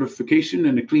Green certification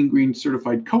and a Clean Green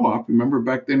certified co-op. Remember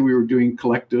back then we were doing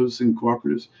collectives and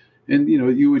cooperatives, and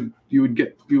you would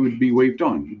be waved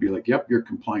on. You'd be like, "Yep, you're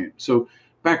compliant." So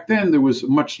back then there was a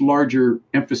much larger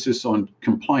emphasis on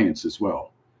compliance as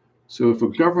well. So if a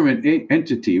government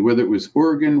entity, whether it was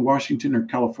Oregon, Washington, or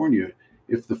California,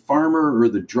 if the farmer or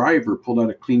the driver pulled out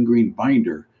a Clean Green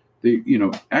binder, they,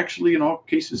 actually in all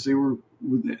cases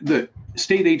the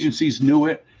state agencies knew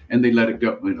it and they let it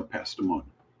go, passed them on.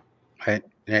 Right.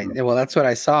 Well, that's what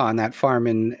I saw on that farm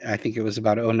in, I think it was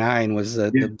about 2009, was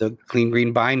the Clean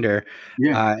Green binder.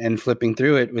 Yeah. And flipping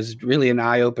through it was really an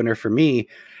eye opener for me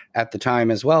at the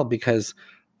time as well, because,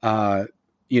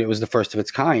 it was the first of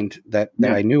its kind that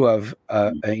I knew of,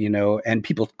 and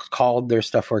people called their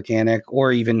stuff organic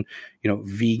or even,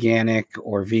 veganic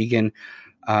or vegan,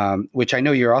 which I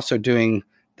know you're also doing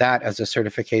that as a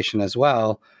certification as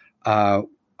well,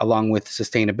 along with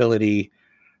sustainability.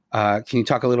 Can you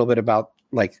talk a little bit about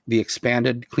like the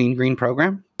expanded Clean Green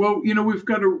program? Well, we've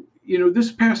got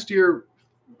this past year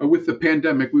with the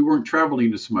pandemic, we weren't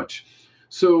traveling as much.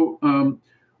 So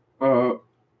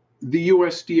the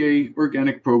USDA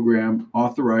organic program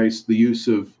authorized the use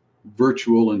of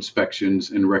virtual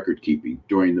inspections and record keeping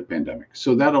during the pandemic.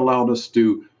 So that allowed us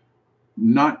to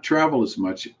not travel as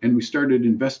much, and we started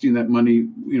investing that money.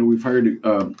 We've hired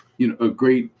a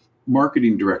great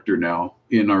marketing director now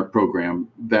in our program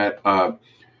that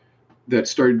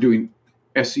started doing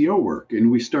SEO work, and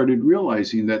we started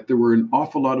realizing that there were an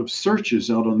awful lot of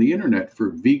searches out on the internet for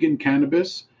vegan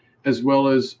cannabis as well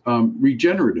as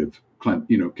regenerative,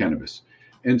 cannabis.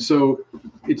 And so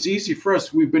it's easy for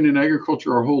us. We've been in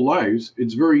agriculture our whole lives.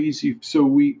 It's very easy. So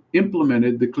we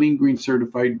implemented the Clean Green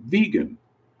Certified Vegan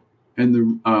and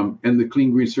the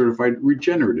Clean Green Certified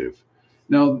Regenerative.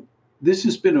 Now, this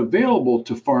has been available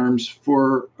to farms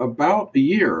for about a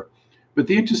year, but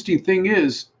the interesting thing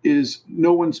is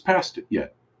no one's passed it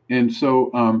yet. And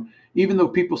so even though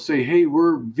people say, hey,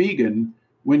 we're vegan,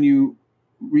 when you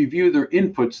review their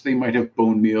inputs, they might have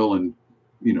bone meal and,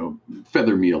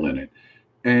 feather meal in it.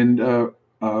 And the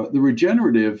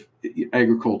regenerative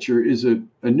agriculture is a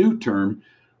new term,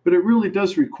 but it really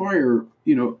does require,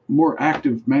 more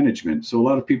active management. So a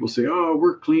lot of people say, oh,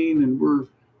 we're clean and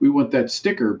we want that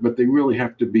sticker, but they really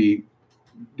have to be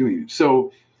doing it.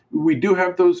 So we do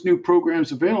have those new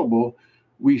programs available.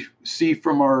 We see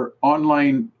from our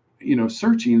online,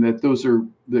 searching that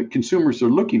the consumers are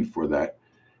looking for that.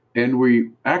 And we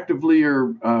actively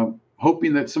are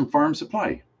hoping that some farms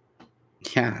apply.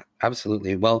 Yeah,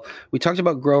 absolutely. Well, we talked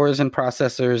about growers and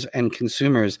processors and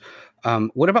consumers.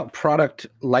 What about product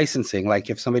licensing?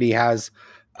 Like if somebody has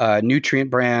a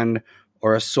nutrient brand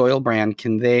or a soil brand,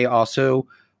 can they also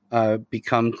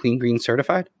become Clean Green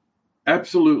certified?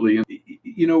 Absolutely. And,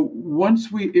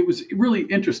 it was really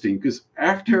interesting because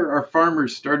after our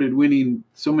farmers started winning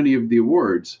so many of the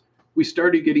awards, we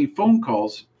started getting phone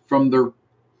calls from their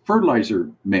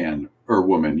fertilizer man or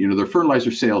woman, their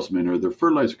fertilizer salesman or their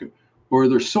fertilizer or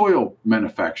their soil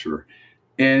manufacturer.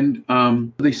 And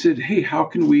they said, hey, how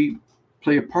can we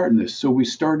play a part in this? So we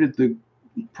started the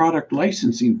product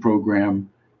licensing program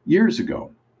years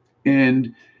ago.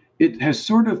 And it has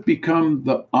sort of become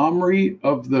the Omri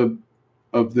of the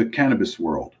cannabis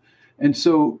world. And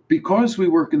so because we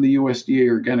work in the USDA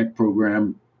organic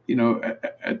program,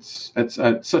 at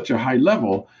such a high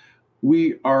level,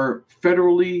 we are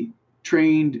federally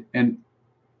trained and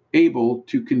able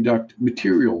to conduct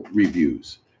material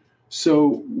reviews.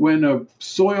 So when a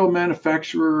soil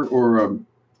manufacturer or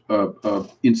a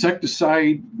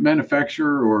insecticide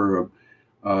manufacturer or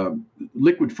a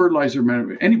liquid fertilizer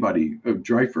anybody, a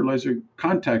dry fertilizer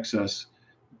contacts us,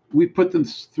 we put them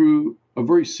through a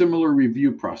very similar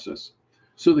review process.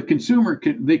 So the consumer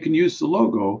can use the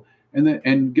logo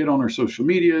and get on our social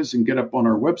medias and get up on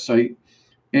our website,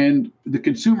 and the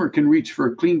consumer can reach for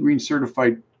a Clean Green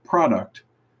certified product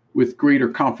with greater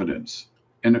confidence.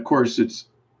 And of course,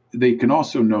 they can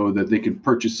also know that they can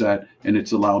purchase that and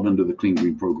it's allowed under the Clean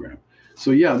Green program.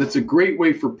 So yeah, that's a great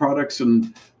way for products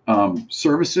and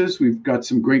services. We've got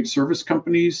some great service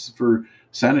companies for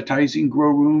sanitizing grow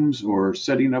rooms or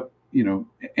setting up,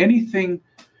 anything.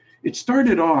 It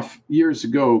started off years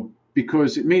ago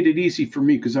because it made it easy for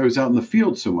me because I was out in the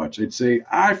field so much. I'd say,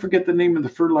 I forget the name of the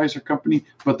fertilizer company,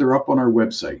 but they're up on our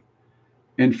website.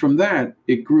 And from that,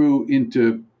 it grew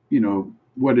into,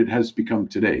 what it has become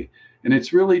today. And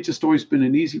it's really just always been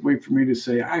an easy way for me to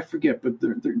say, I forget, but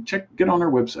get on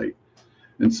our website.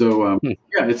 And so,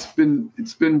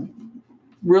 it's been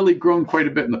really grown quite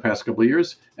a bit in the past couple of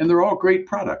years, and they're all great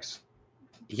products.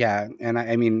 Yeah. And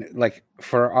I mean, like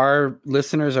for our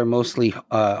listeners are mostly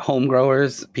home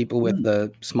growers, people with the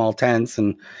small tents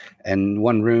and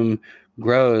one room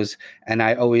grows. And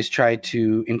I always try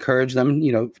to encourage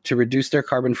them, to reduce their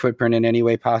carbon footprint in any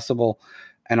way possible.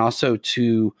 And also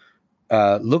to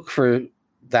look for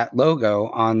that logo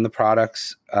on the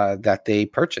products that they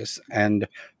purchase. And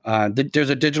there's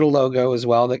a digital logo as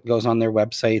well that goes on their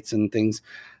websites and things.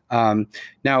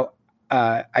 Now,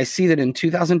 I see that in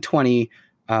 2020,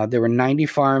 there were 90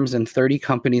 farms and 30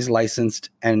 companies licensed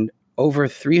and over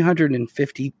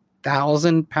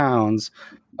 350,000 pounds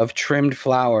of trimmed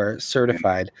flower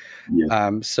certified.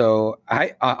 Yeah. So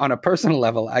I, on a personal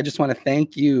level, I just want to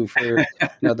thank you for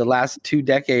the last 2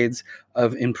 decades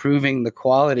of improving the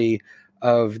quality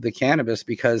of the cannabis,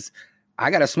 because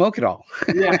I got to smoke it all.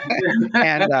 Yeah.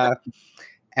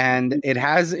 and it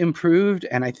has improved.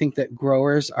 And I think that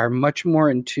growers are much more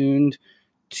in tune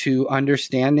to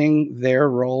understanding their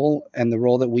role and the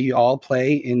role that we all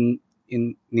play in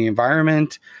the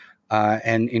environment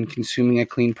and in consuming a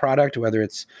clean product, whether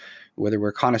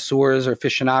we're connoisseurs or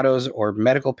aficionados or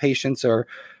medical patients or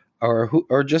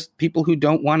just people who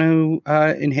don't want to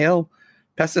inhale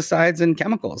pesticides and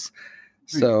chemicals.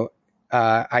 Right. So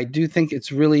I do think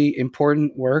it's really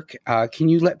important work. Can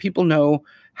you let people know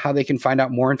how they can find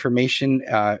out more information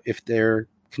if they're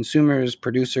consumers,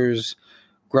 producers,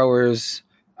 growers,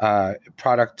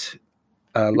 product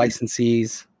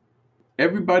licensees?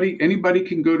 anybody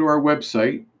can go to our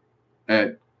website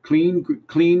at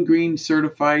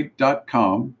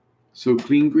cleangreencertified.com. So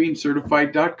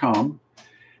cleangreencertified.com.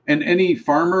 And any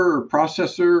farmer or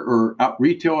processor or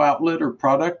retail outlet or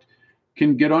product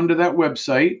can get onto that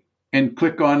website and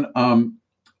click on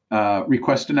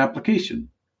request an application.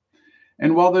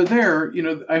 And while they're there,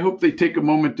 I hope they take a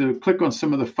moment to click on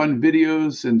some of the fun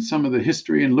videos and some of the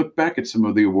history and look back at some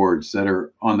of the awards that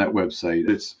are on that website.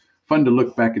 It's fun to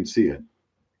look back and see it.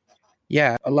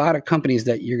 Yeah, a lot of companies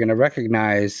that you're going to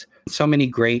recognize, so many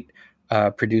great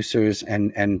producers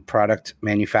and product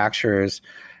manufacturers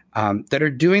that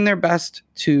are doing their best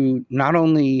to not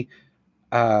only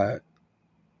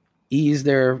ease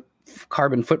their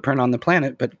carbon footprint on the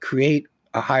planet, but create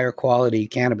a higher quality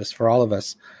cannabis for all of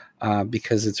us.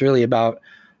 Because it's really about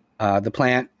the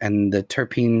plant and the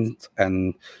terpenes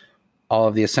and all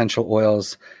of the essential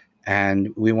oils,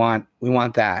 and we want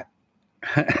that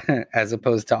as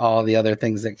opposed to all the other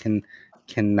things that can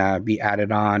be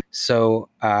added on. So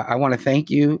I want to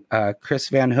thank you, Chris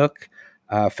Van Hook,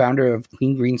 founder of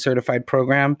Clean Green Certified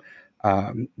program,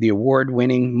 the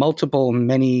award-winning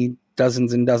many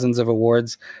dozens and dozens of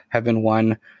awards have been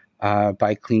won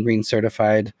by Clean Green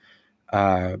Certified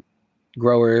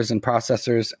growers and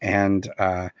processors, and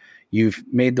you've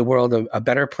made the world a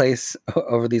better place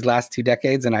over these last 2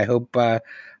 decades, and I hope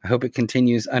it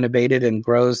continues unabated and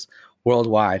grows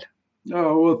worldwide.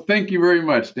 Oh, well, thank you very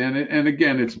much, Dan. And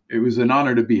again, it was an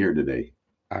honor to be here today.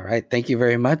 All right, thank you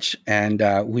very much, and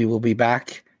we will be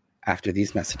back after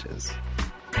these messages.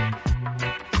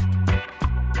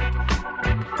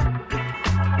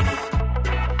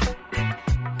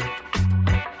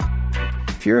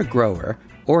 If you're a grower,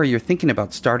 or you're thinking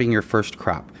about starting your first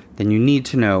crop, then you need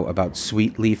to know about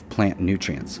Sweet Leaf Plant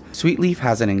Nutrients. Sweet Leaf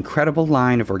has an incredible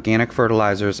line of organic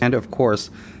fertilizers and, of course,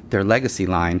 their legacy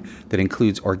line that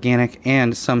includes organic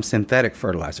and some synthetic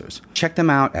fertilizers. Check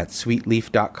them out at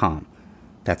sweetleaf.com.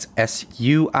 That's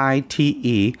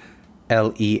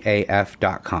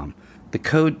SUITELEAF.com. The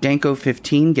code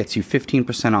DANKO15 gets you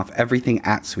 15% off everything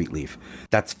at Sweet Leaf.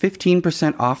 That's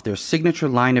 15% off their signature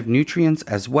line of nutrients,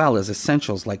 as well as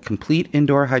essentials like complete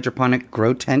indoor hydroponic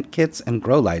grow tent kits and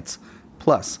grow lights,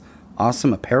 plus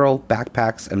awesome apparel,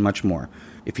 backpacks, and much more.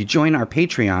 If you join our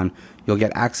Patreon, you'll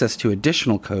get access to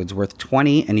additional codes worth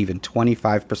 20 and even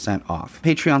 25% off.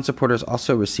 Patreon supporters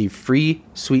also receive free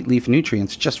Sweet Leaf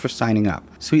nutrients just for signing up.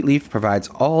 Sweet Leaf provides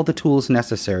all the tools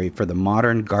necessary for the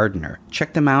modern gardener.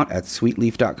 Check them out at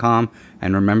sweetleaf.com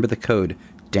and remember the code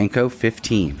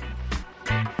DANKO15.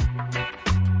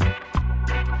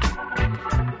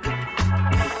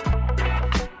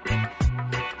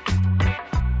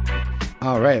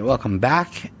 All right, welcome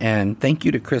back, and thank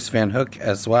you to Chris Van Hook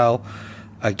as well.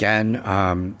 Again,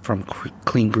 from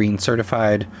Clean Green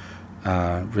Certified.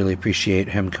 Really appreciate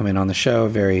him coming on the show.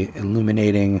 Very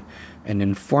illuminating and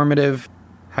informative.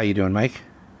 How you doing, Mike?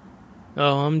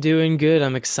 Oh, I'm doing good.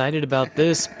 I'm excited about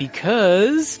this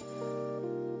because...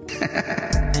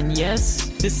 And yes,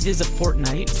 this is a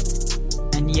fortnight.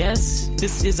 And yes,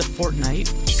 this is a fortnight.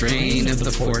 Strain of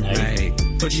the fortnight.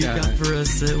 What do you got for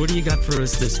us? What do you got for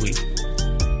us this week?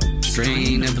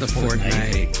 Strain of the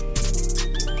fortnight.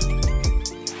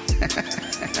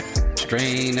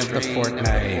 Strain of the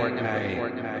fortnight.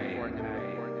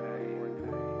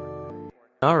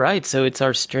 All right, so it's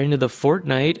our strain of the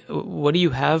fortnight. What do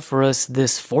you have for us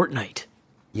this fortnight?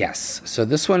 Yes, so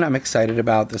this one I'm excited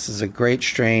about. This is a great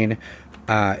strain.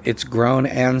 It's grown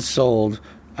and sold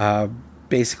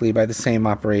basically by the same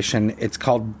operation. It's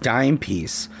called Dime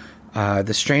Piece.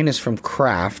 The strain is from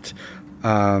Craft,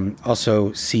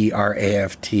 also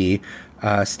CRAFT,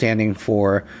 standing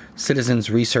for Citizens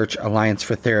Research Alliance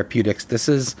for Therapeutics. This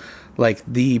is like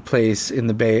the place in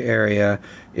the Bay Area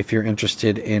if you're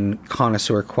interested in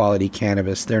connoisseur quality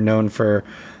cannabis. They're known for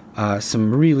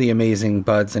some really amazing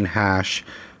buds and hash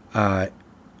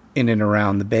in and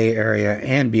around the Bay Area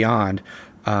and beyond.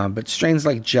 But strains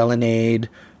like Gelinade,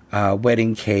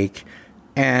 Wedding Cake,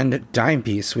 and Dime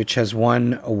Piece, which has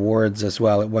won awards as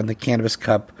well. It won the Cannabis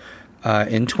Cup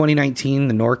in 2019,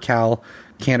 the NorCal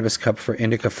Cannabis Cup for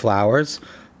indica flowers.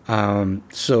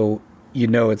 So you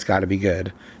know it's got to be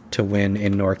good to win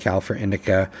in NorCal for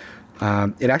indica.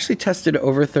 It actually tested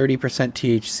over 30%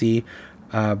 THC,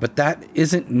 but that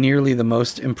isn't nearly the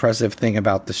most impressive thing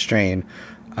about the strain.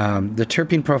 The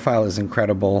terpene profile is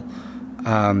incredible,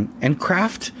 and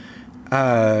Craft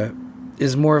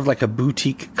is more of like a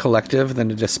boutique collective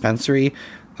than a dispensary.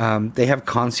 They have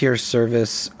concierge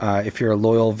service. If you're a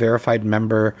loyal, verified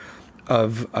member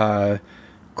of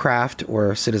Craft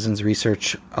or Citizens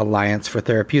Research Alliance for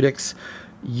Therapeutics,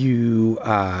 you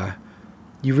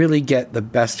you really get the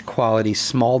best quality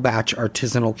small batch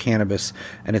artisanal cannabis,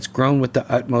 and it's grown with the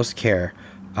utmost care,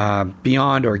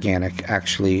 beyond organic,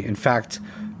 actually. In fact,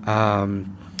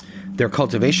 their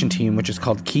cultivation team, which is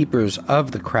called Keepers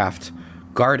of the Craft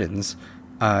Gardens,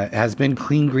 has been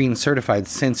Clean Green certified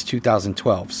since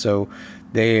 2012. So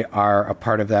they are a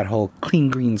part of that whole Clean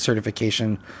Green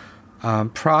certification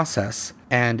process.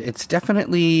 And it's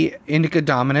definitely indica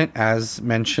dominant, as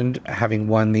mentioned, having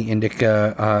won the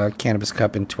Indica Cannabis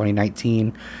Cup in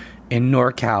 2019 in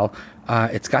NorCal.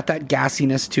 It's got that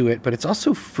gassiness to it, but it's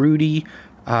also fruity.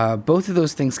 Both of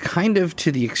those things kind of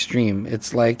to the extreme.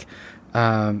 It's like,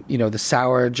 the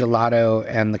sour gelato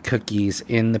and the cookies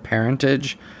in the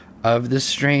parentage of this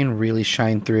strain really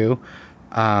shine through.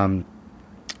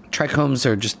 Trichomes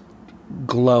are just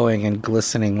glowing and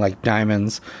glistening like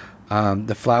diamonds.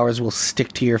 The flowers will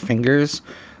stick to your fingers,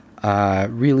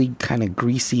 really kind of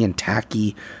greasy and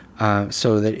tacky,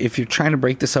 so that if you're trying to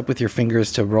break this up with your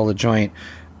fingers to roll a joint,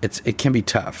 it can be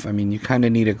tough. I mean, you kind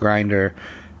of need a grinder.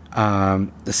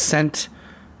 The scent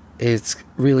is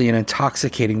really an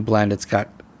intoxicating blend. It's got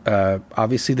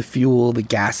obviously the fuel, the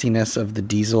gassiness of the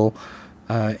diesel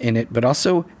in it, but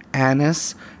also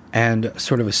anise and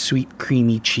sort of a sweet,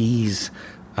 creamy cheese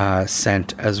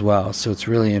scent as well. So it's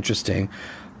really interesting.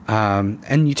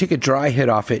 And you take a dry hit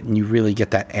off it and you really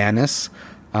get that anise,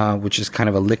 which is kind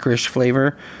of a licorice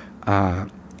flavor,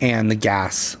 and the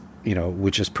gas,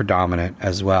 which is predominant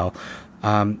as well.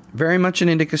 Very much an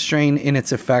indica strain in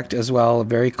its effect as well,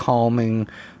 very calming,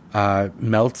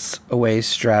 melts away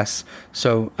stress.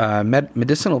 So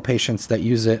medicinal patients that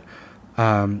use it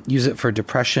for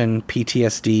depression,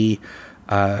 PTSD,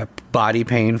 body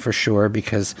pain for sure,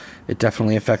 because it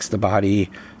definitely affects the body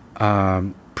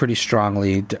pretty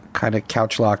strongly, kind of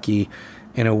couch locky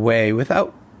in a way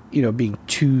without being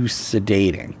too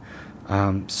sedating.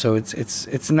 So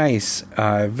it's nice,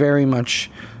 very much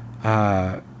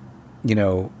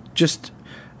just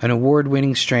an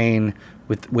award-winning strain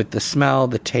with the smell,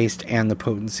 the taste, and the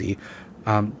potency.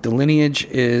 The lineage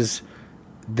is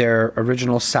their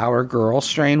original Sour Girl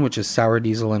strain, which is sour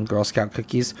diesel and Girl Scout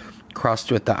cookies,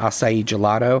 crossed with the acai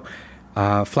gelato.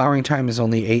 Flowering time is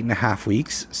only 8.5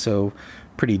 weeks, so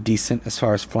pretty decent as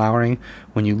far as flowering.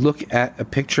 When you look at a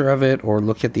picture of it or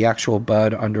look at the actual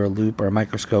bud under a loupe or a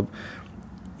microscope,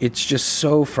 it's just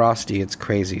so frosty, it's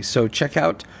crazy. So check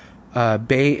out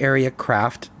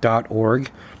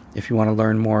bayareacraft.org if you want to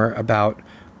learn more about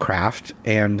craft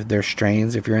and their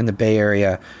strains. If you're in the Bay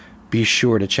Area, be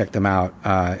sure to check them out.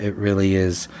 It really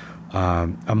is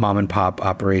a mom and pop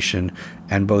operation,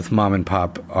 and both mom and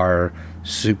pop are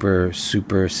super,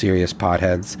 super serious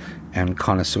potheads and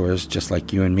connoisseurs just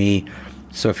like you and me.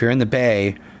 So if you're in the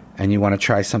Bay and you want to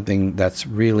try something that's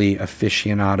really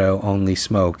aficionado only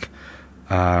smoke,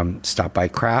 stop by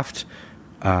Craft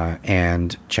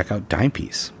and check out Dime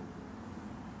Piece.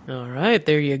 All right,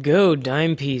 there you go.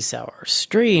 Dime Piece, our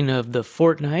strain of the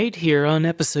fortnight here on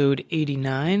episode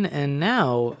 89. And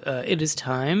now it is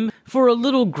time for a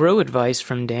little grow advice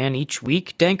from Dan each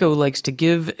week. Danko likes to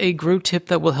give a grow tip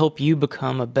that will help you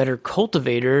become a better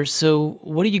cultivator. So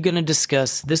what are you going to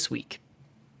discuss this week?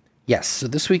 Yes, so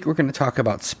this week we're going to talk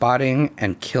about spotting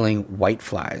and killing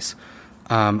whiteflies.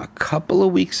 A couple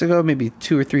of weeks ago, maybe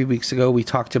 2 or 3 weeks ago, we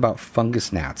talked about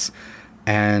fungus gnats.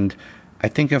 And I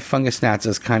think of fungus gnats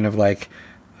as kind of like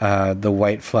the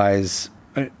whitefly's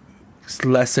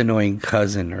less annoying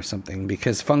cousin or something,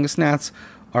 because fungus gnats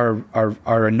are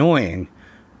annoying,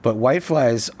 but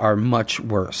whiteflies are much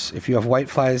worse. If you have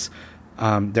whiteflies,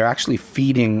 they're actually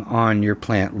feeding on your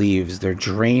plant leaves. They're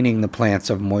draining the plants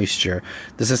of moisture.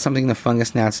 This is something the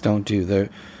fungus gnats don't do.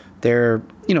 Their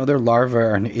larvae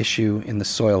are an issue in the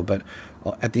soil, but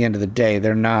at the end of the day,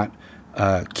 they're not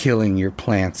killing your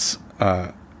plants.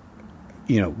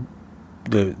 The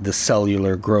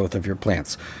cellular growth of your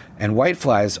plants. And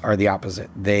whiteflies are the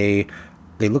opposite. They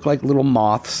look like little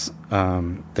moths.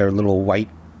 They're little white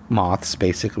moths,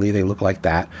 basically. They look like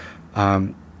that.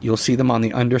 You'll see them on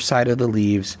the underside of the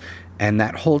leaves, and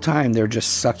that whole time they're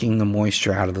just sucking the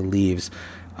moisture out of the leaves,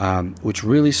 which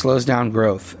really slows down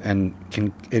growth, and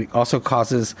it also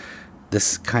causes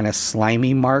this kind of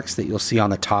slimy marks that you'll see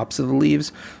on the tops of the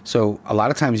leaves. So a lot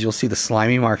of times you'll see the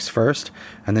slimy marks first,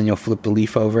 and then you'll flip the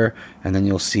leaf over, and then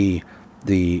you'll see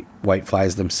the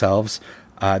whiteflies themselves.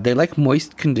 They like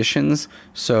moist conditions,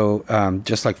 so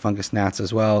just like fungus gnats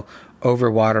as well,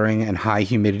 overwatering and high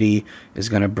humidity is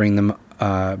going to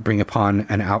bring upon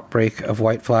an outbreak of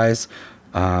whiteflies,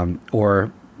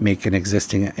 or make an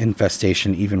existing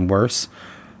infestation even worse.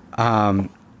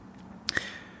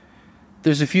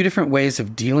 There's a few different ways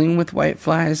of dealing with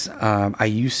whiteflies. I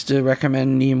used to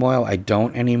recommend neem oil. I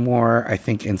don't anymore. I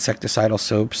think insecticidal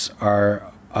soaps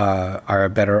are a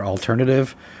better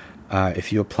alternative.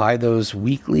 If you apply those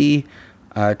weekly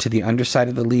to the underside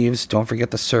of the leaves, don't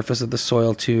forget the surface of the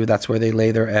soil too. That's where they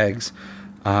lay their eggs.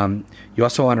 You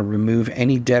also want to remove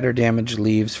any dead or damaged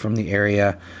leaves from the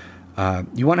area.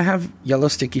 You want to have yellow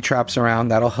sticky traps around.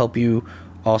 That'll help you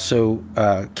also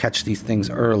catch these things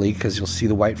early, because you'll see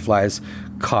the whiteflies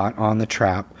caught on the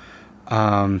trap.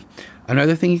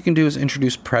 Another thing you can do is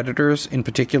introduce predators, in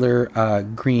particular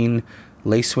green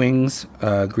lacewings,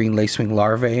 green lacewing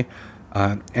larvae,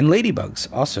 and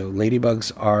ladybugs. Also,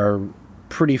 ladybugs are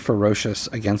pretty ferocious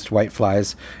against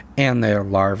whiteflies and their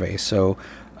larvae. So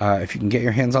if you can get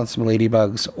your hands on some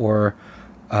ladybugs or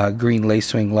green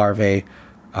lacewing larvae,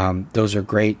 those are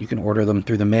great. You can order them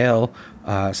through the mail.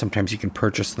 Sometimes you can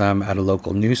purchase them at a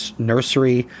local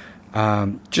nursery.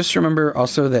 Just remember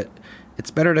also that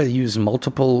it's better to use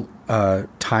multiple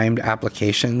timed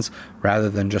applications rather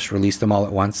than just release them all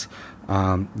at once.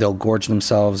 They'll gorge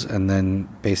themselves, and then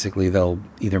basically they'll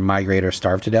either migrate or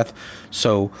starve to death.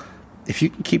 So if you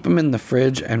can keep them in the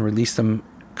fridge and release them,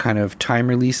 kind of time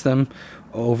release them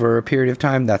over a period of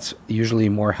time, that's usually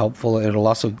more helpful. It'll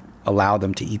also allow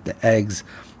them to eat the eggs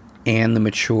and the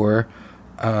mature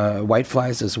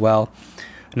whiteflies as well.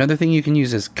 Another thing you can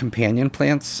use is companion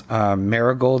plants.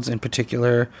 Marigolds in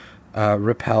particular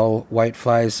repel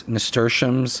whiteflies.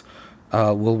 Nasturtiums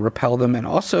will repel them, and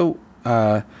also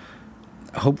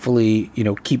hopefully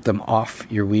keep them off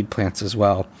your weed plants as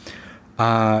well.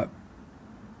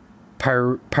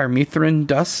 Pyrethrin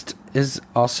dust is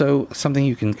also something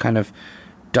you can kind of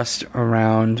dust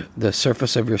around the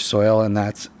surface of your soil, and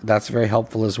that's very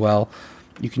helpful as well.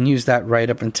 You can use that right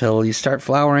up until you start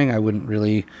flowering. I wouldn't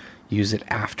really use it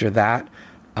after that.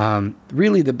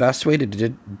 Really, the best way to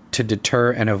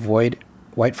deter and avoid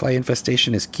whitefly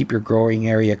infestation is keep your growing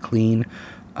area clean.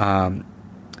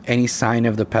 Any sign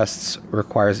of the pests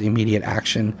requires immediate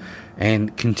action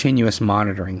and continuous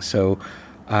monitoring. So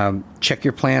check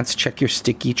your plants, check your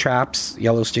sticky traps.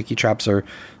 Yellow sticky traps are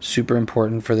super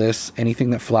important for this. Anything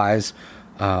that flies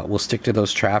will stick to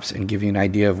those traps and give you an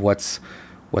idea of what's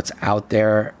out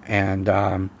there. And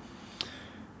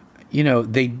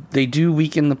they do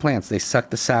weaken the plants. They suck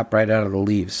the sap right out of the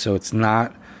leaves, so it's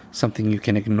not something you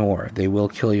can ignore. They will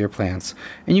kill your plants.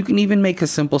 And you can even make a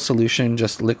simple solution,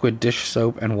 just liquid dish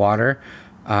soap and water.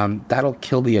 That'll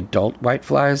kill the adult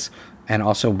whiteflies and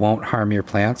also won't harm your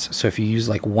plants. So if you use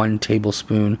like 1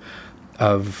 tablespoon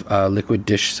of liquid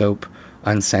dish soap,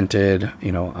 unscented,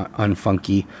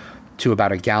 unfunky, to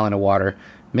about a gallon of water,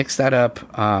 mix that up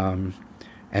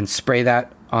and spray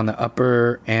that on the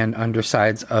upper and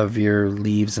undersides of your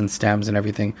leaves and stems and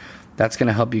everything. That's going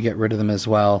to help you get rid of them as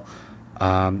well.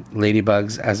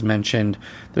 Ladybugs, as mentioned.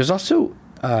 There's also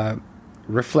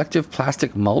reflective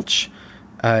plastic mulch.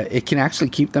 It can actually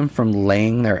keep them from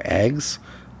laying their eggs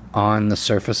on the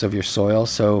surface of your soil.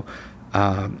 So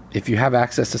if you have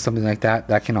access to something like that,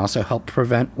 that can also help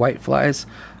prevent whiteflies,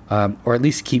 or at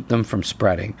least keep them from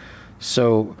spreading.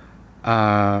 So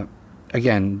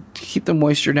again, keep the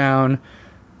moisture down,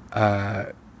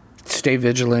 stay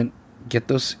vigilant, get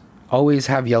those. Always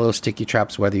have yellow sticky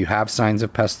traps, whether you have signs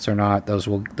of pests or not. Those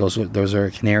are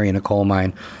a canary in a coal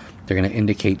mine. They're going to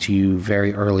indicate to you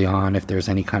very early on if there's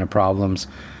any kind of problems.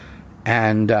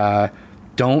 And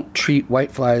don't treat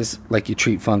whiteflies like you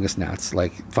treat fungus gnats.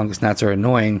 Like, fungus gnats are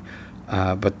annoying,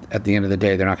 but at the end of the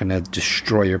day, they're not going to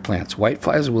destroy your plants.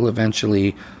 Whiteflies will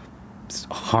eventually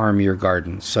harm your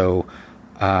garden. So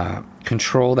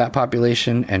control that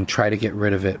population and try to get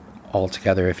rid of it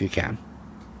altogether if you can.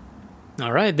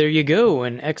 All right, there you go.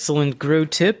 An excellent grow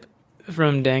tip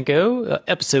from Danko.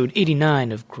 Episode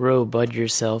 89 of Grow Bud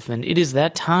Yourself. And it is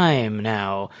that time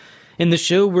now in the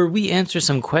show where we answer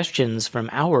some questions from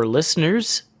our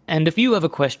listeners. And if you have a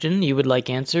question you would like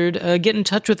answered, get in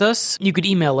touch with us. You could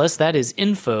email us. That is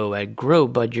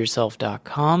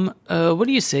info@growbudyourself.com. What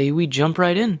do you say we jump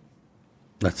right in?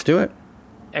 Let's do it.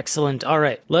 Excellent. All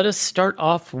right. Let us start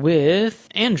off with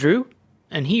Andrew.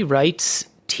 And he writes,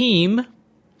 Team...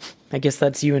 I guess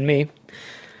that's you and me.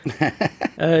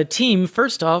 Team,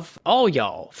 first off, all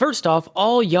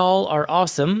y'all are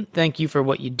awesome. Thank you for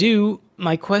what you do.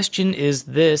 My question is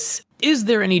this. Is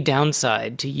there any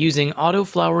downside to using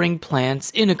auto-flowering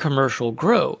plants in a commercial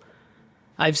grow?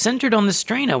 I've centered on the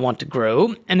strain I want to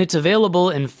grow, and it's available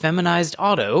in feminized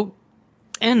auto.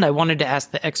 And I wanted to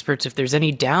ask the experts if there's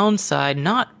any downside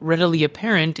not readily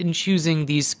apparent in choosing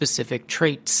these specific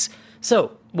traits.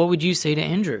 So, what would you say to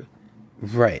Andrew?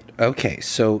 Right. Okay.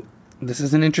 So This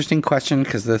is an interesting question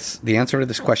because the answer to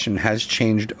this question has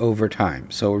changed over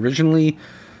time. So originally,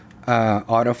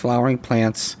 auto-flowering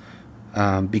plants,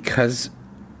 because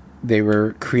they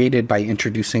were created by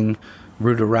introducing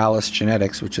Ruderalis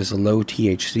genetics, which is a low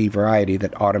THC variety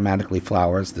that automatically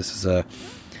flowers. This is a,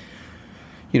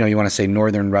 you want to say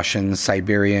Northern Russian,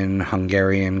 Siberian,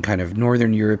 Hungarian, kind of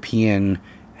Northern European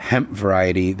hemp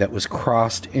variety that was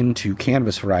crossed into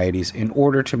cannabis varieties in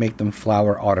order to make them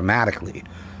flower automatically.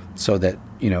 So that,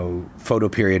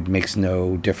 photoperiod makes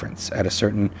no difference. At a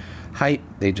certain height,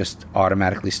 they just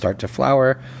automatically start to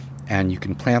flower, and you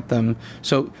can plant them.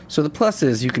 So the plus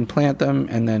is you can plant them,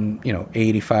 and then,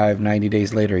 85, 90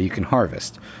 days later, you can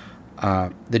harvest.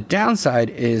 The downside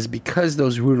is because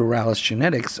those Ruderalis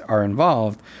genetics are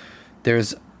involved,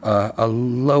 there's a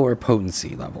lower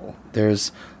potency level.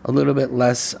 There's a little bit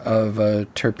less of a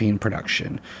terpene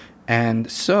production. And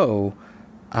so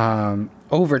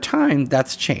over time,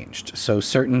 that's changed. So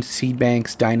certain seed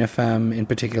banks, Dynafem in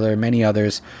particular, many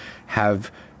others,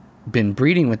 have been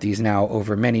breeding with these now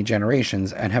over many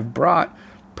generations and have brought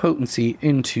potency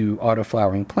into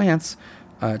auto-flowering plants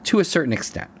to a certain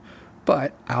extent.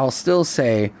 But I'll still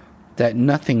say that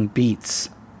nothing beats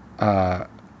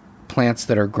plants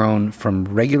that are grown from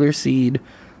regular seed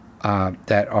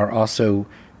that are also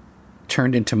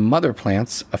turned into mother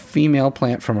plants, a female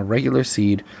plant from a regular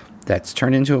seed that's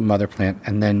turned into a mother plant,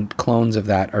 and then clones of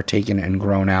that are taken and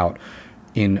grown out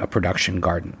in a production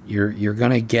garden. You're going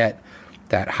to get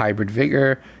that hybrid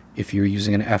vigor. If you're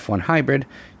using an F1 hybrid,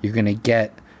 you're going to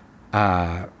get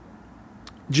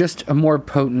just a more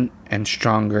potent and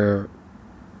stronger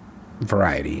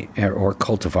variety or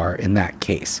cultivar in that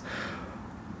case.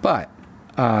 But,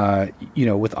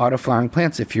 with auto-flowering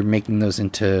plants, if you're making those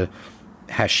into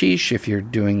hashish, if you're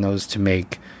doing those to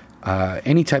make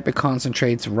any type of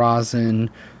concentrates, rosin,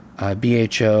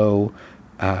 BHO,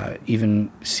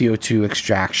 even CO2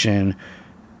 extraction,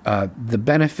 the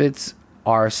benefits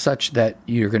are such that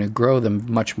you're going to grow them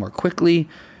much more quickly.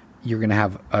 You're going to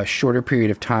have a shorter period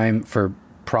of time for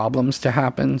problems to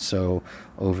happen, so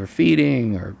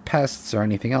overfeeding or pests or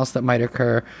anything else that might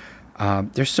occur.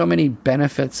 There's so many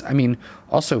benefits. I mean,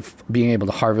 also being able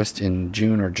to harvest in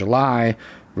June or July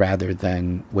rather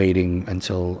than waiting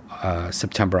until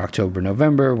September, October,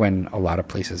 November, when a lot of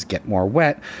places get more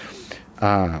wet,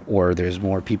 or there's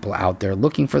more people out there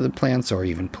looking for the plants, or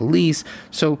even police.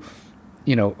 So,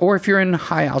 or if you're in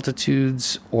high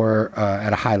altitudes or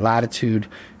at a high latitude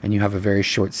and you have a very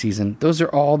short season, those are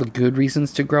all the good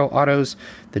reasons to grow autos.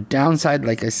 The downside,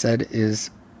 like I said, is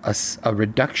a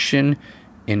reduction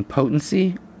in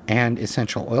potency and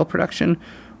essential oil production,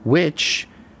 which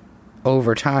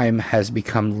over time has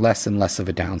become less and less of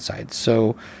a downside.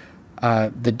 So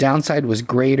the downside was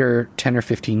greater 10 or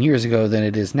 15 years ago than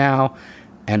it is now.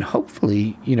 And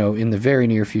hopefully, in the very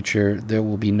near future, there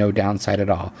will be no downside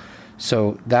at all.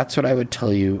 So that's what I would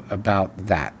tell you about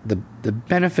that. The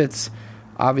benefits,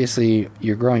 obviously,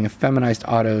 you're growing a feminized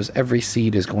autos. Every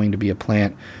seed is going to be a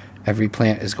plant. Every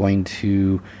plant is going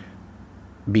to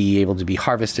be able to be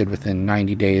harvested within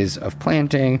 90 days of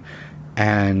planting.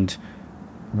 And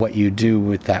what you do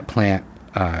with that plant,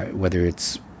 whether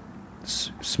it's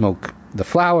smoke the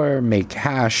flower, make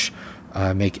hash,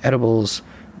 make edibles,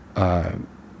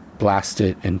 blast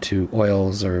it into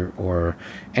oils or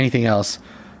anything else,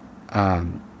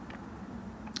 the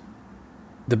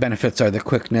benefits are the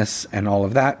quickness and all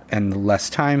of that, and the less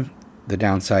time. The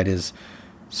downside is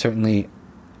certainly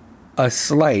a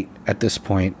slight, at this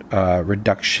point,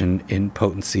 reduction in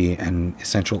potency and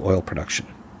essential oil production.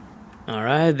 All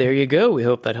right, there you go. We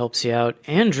hope that helps you out,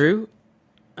 Andrew.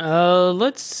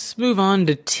 Let's move on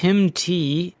to Tim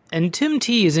T. And Tim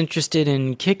T is interested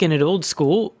in kicking it old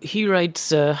school. He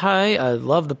writes, hi, I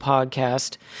love the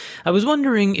podcast. I was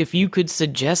wondering if you could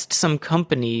suggest some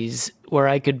companies where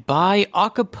I could buy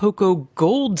Acapulco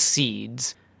Gold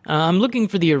seeds. I'm looking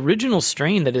for the original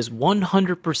strain that is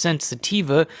 100%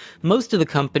 sativa. Most of the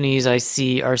companies I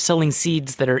see are selling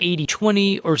seeds that are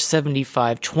 80-20 or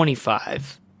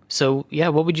 75-25. So, yeah,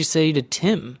 what would you say to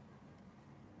Tim?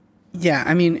 Yeah,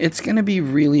 I mean, it's going to be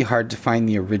really hard to find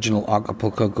the original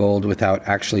Acapulco Gold without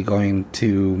actually going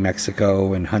to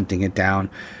Mexico and hunting it down.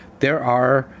 There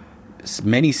are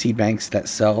many seed banks that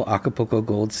sell Acapulco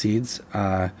Gold seeds,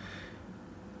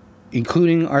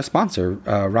 including our sponsor.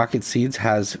 Rocket Seeds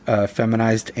has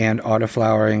feminized and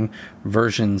autoflowering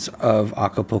versions of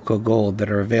Acapulco Gold that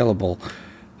are available.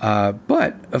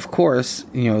 But, of course,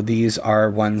 these are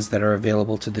ones that are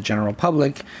available to the general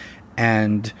public,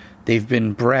 and they've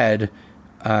been bred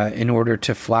in order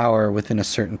to flower within a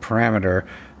certain parameter.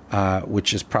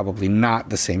 which is probably not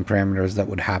the same parameters that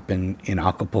would happen in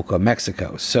Acapulco,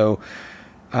 Mexico. So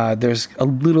there's a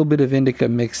little bit of indica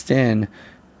mixed in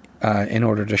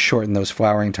order to shorten those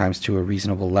flowering times to a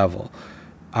reasonable level.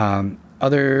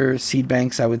 Other seed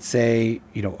banks, I would say,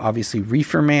 obviously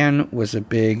Reefer Man was a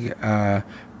big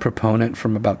proponent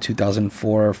from about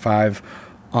 2004 or 5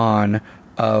 on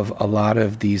of a lot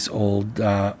of these old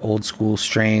school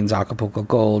strains, Acapulco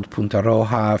Gold, Punta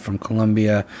Roja from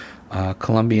Colombia,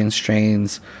 Colombian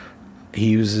strains. He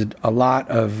used a lot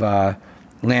of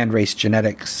landrace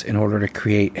genetics in order to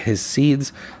create his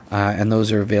seeds, and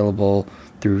those are available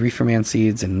through Reeferman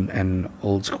Seeds and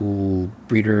old school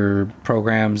breeder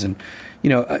programs. And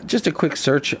just a quick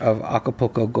search of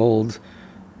Acapulco Gold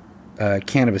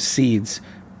cannabis seeds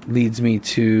leads me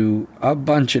to a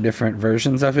bunch of different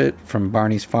versions of it, from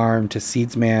Barney's Farm to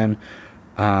Seedsman.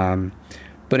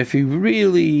 But if you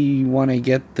really want to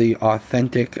get the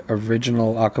authentic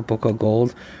original Acapulco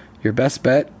Gold, your best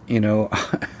bet,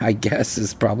 I guess,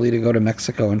 is probably to go to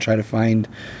Mexico and try to find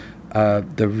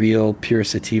the real pure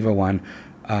sativa one.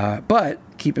 But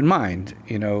keep in mind,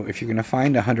 if you're going to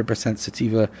find 100%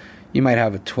 sativa, you might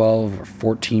have a 12 or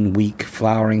 14 week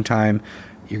flowering time.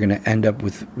 You're going to end up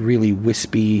with really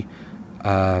wispy,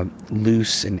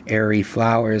 loose and airy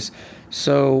flowers.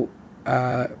 So,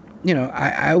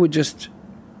 I would just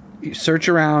search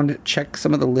around, check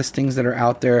some of the listings that are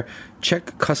out there,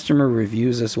 check customer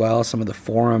reviews as well, some of the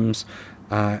forums,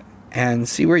 and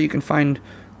see where you can find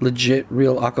legit,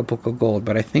 real Acapulco Gold.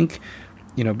 But I think,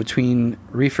 between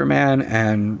Reefer Man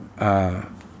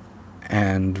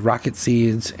and Rocket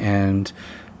Seeds and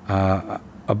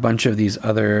a bunch of these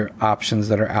other options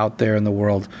that are out there in the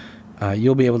world,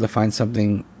 you'll be able to find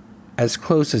something as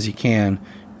close as you can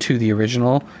to the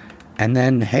original. And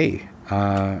then, hey,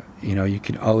 you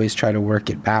can always try to work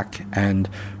it back and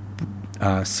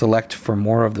select for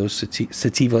more of those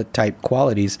sativa type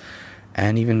qualities,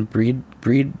 and even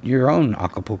breed your own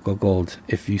Acapulco Gold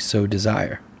if you so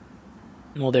desire.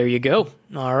 Well, there you go.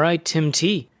 All right, Tim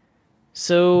T.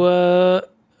 So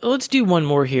let's do one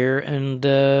more here, and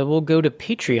we'll go to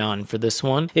Patreon for this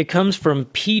one. It comes from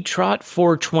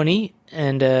ptrot420,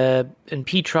 and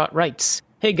ptrot writes,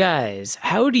 "Hey guys,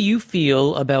 how do you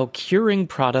feel about curing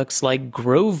products like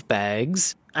Grove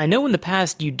bags? I know in the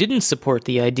past you didn't support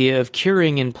the idea of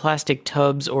curing in plastic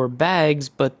tubs or bags,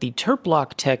 but the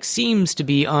Terplock tech seems to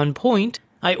be on point.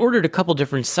 I ordered a couple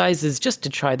different sizes just to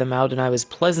try them out, and I was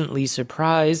pleasantly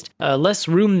surprised. Less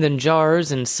room than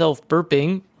jars and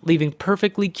self-burping, leaving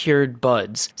perfectly cured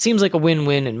buds. Seems like a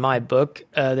win-win in my book.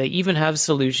 They even have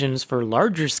solutions for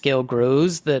larger scale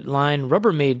grows that line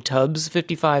Rubbermaid tubs,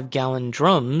 55-gallon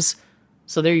drums.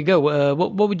 So there you go.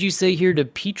 What would you say here to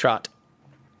Ptrot?"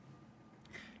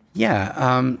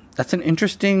 Yeah, that's an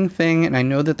interesting thing, and I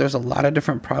know that there's a lot of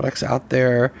different products out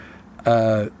there,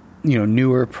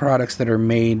 newer products that are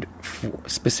made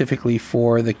specifically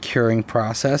for the curing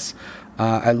process.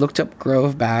 I looked up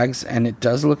Grove bags, and it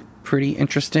does look pretty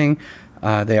interesting.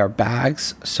 They are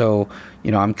bags, so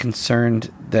I'm concerned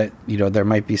that there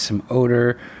might be some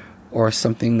odor or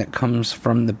something that comes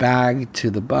from the bag to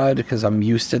the bud, because I'm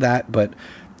used to that. But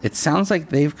it sounds like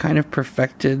they've kind of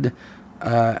perfected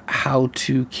how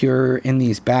to cure in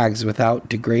these bags without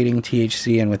degrading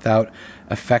THC and without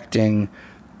affecting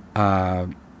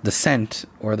the scent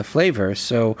or the flavor.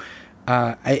 So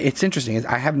it's interesting.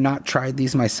 I have not tried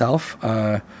these myself.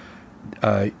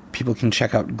 People can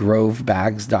check out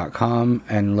grovebags.com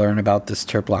and learn about this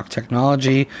Terplock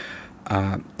technology.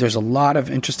 There's a lot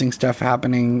of interesting stuff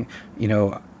happening.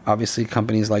 Obviously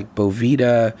companies like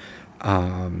Bovita,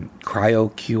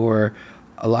 CryoCure,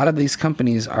 a lot of these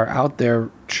companies are out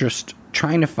there just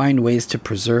trying to find ways to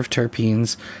preserve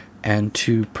terpenes and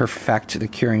to perfect the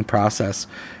curing process.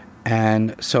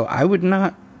 And so I would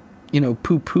not,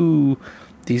 poo-poo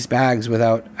these bags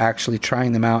without actually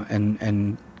trying them out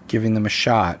and giving them a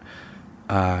shot.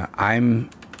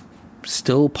 I'm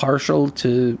still partial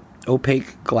to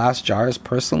opaque glass jars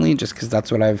personally, just because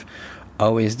that's what I've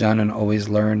always done and always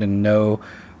learned and know.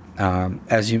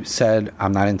 As you said,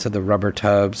 I'm not into the rubber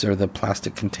tubs or the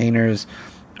plastic containers,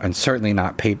 and certainly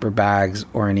not paper bags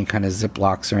or any kind of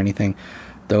Ziplocs or anything.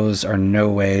 Those are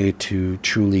no way to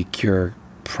truly cure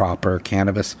proper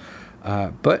cannabis.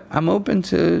 But I'm open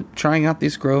to trying out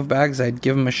these Grove bags. I'd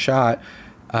give them a shot.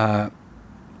 The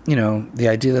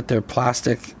idea that they're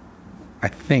plastic, I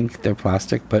think they're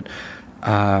plastic, but,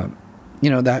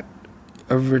 that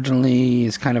originally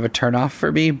is kind of a turnoff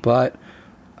for me, but,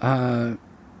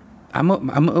 I'm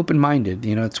open-minded.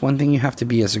 It's one thing you have to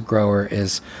be as a grower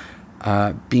is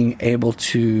being able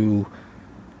to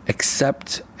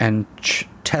accept and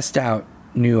test out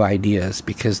new ideas,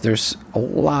 because there's a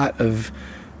lot of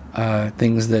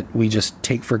things that we just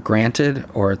take for granted,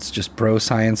 or it's just bro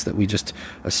science that we just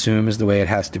assume is the way it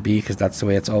has to be because that's the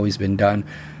way it's always been done.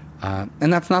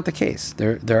 And that's not the case.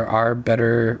 There are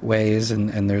better ways,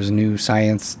 and there's new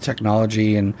science,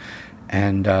 technology, and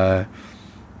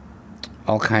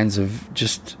all kinds of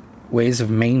just ways of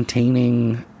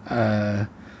maintaining the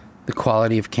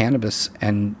quality of cannabis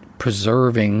and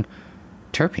preserving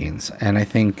terpenes. And I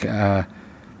think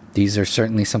these are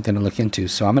certainly something to look into.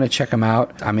 So I'm going to check them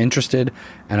out. I'm interested,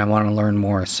 and I want to learn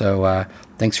more. So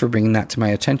thanks for bringing that to my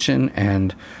attention,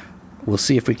 and we'll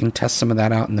see if we can test some of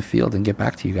that out in the field and get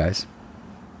back to you guys.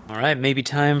 All right, maybe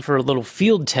time for a little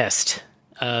field test.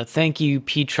 Thank you,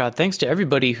 Petra. Thanks to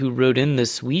everybody who wrote in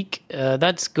this week.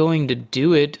 That's going to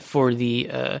do it for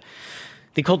the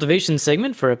cultivation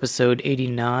segment for episode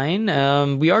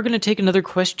 89. We are going to take another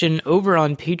question over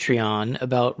on Patreon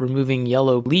about removing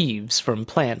yellow leaves from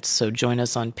plants. So join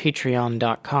us on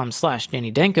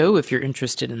patreon.com/DannyDenko if you're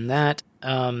interested in that.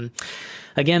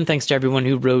 Again, thanks to everyone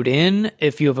who wrote in.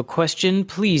 If you have a question,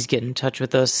 please get in touch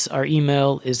with us. Our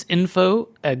email is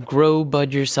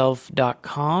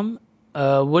info@growbudyourself.com.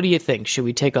 What do you think? Should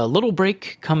we take a little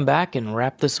break, come back, and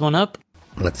wrap this one up?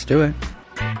 Let's do it.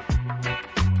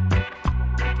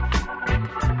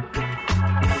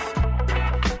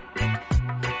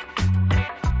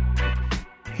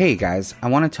 Hey guys, I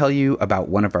want to tell you about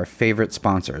one of our favorite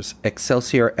sponsors,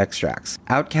 Excelsior Extracts.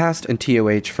 Outcast and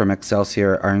TOH from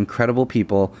Excelsior are incredible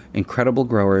people, incredible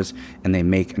growers, and they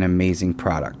make an amazing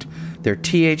product. Their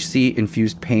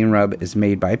THC-infused pain rub is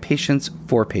made by patients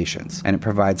for patients, and it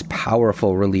provides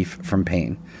powerful relief from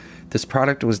pain. This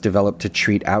product was developed to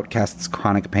treat Outcast's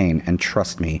chronic pain, and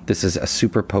trust me, this is a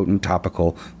super potent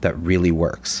topical that really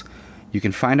works. You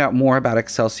can find out more about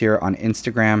Excelsior on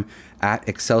Instagram at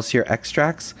Excelsior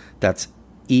Extracts. That's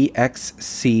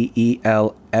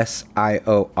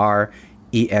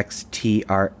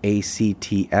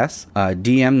EXCELSIOREXTRACTS.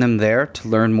 DM them there to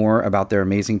learn more about their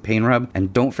amazing pain rub,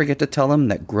 and don't forget to tell them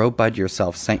that Grow Bud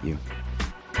Yourself sent you.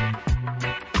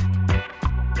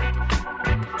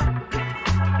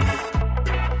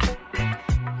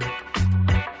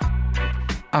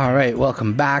 All right,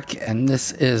 welcome back, and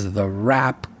this is the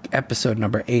wrap, episode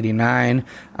number 89.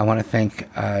 I want to thank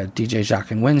DJ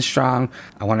Jacques and Winstrong.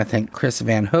 I want to thank Chris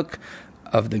Van Hook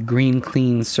of the Green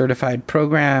Clean Certified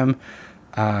Program.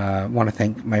 I want to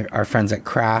thank our friends at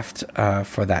Craft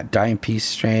for that Dime Piece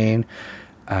strain.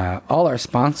 All our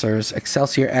sponsors,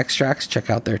 Excelsior Extracts, check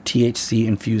out their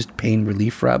THC-infused pain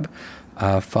relief rub.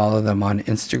 Follow them on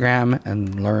Instagram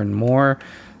and learn more.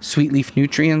 Sweet Leaf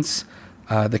Nutrients,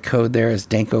 the code there is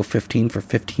DANKO15 for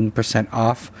 15%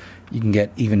 off. You can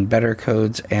get even better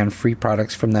codes and free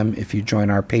products from them if you join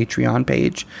our Patreon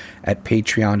page at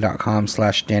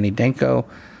patreon.com/DannyDenko.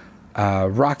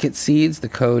 Rocket Seeds, the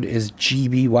code is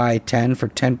GBY10 for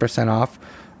 10% off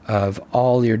of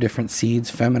all your different seeds,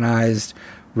 feminized,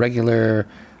 regular,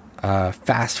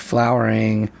 fast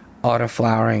flowering, auto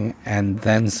flowering, and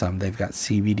then some. They've got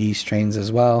CBD strains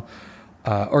as well.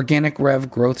 Organic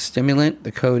Rev Growth Stimulant,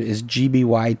 the code is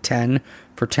GBY10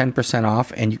 for 10%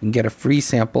 off, and you can get a free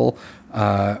sample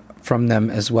from them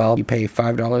as well. You pay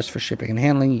 $5 for shipping and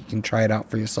handling. You can try it out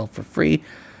for yourself for free.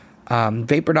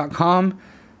 Vapor.com,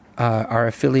 our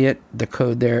affiliate, the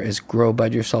code there is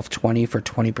GrowBudYourself20 for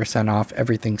 20% off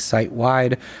everything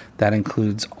site-wide. That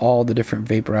includes all the different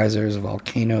vaporizers,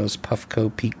 Volcanoes,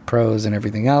 Puffco, Peak Pros, and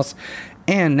everything else.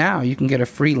 And now you can get a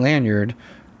free lanyard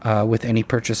with any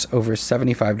purchase over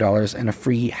 $75 and a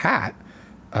free hat,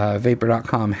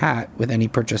 Vapor.com hat, with any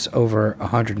purchase over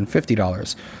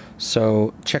 $150.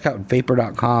 So check out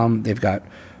Vapor.com. They've got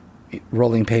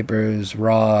rolling papers,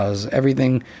 raws,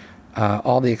 everything,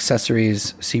 all the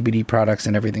accessories, CBD products,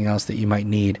 and everything else that you might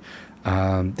need.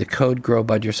 The code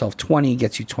GrowBudYourself20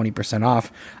 gets you 20%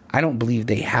 off. I don't believe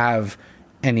they have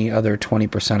any other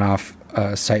 20% off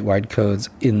site-wide codes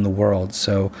in the world.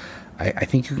 So I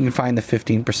think you can find the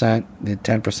 15%, the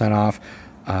 10% off,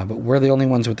 but we're the only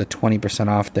ones with the 20%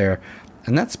 off there,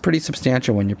 and that's pretty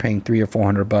substantial when you're paying $300 or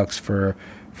 $400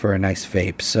 for a nice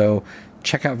vape. So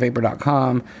check out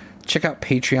Vapor.com, check out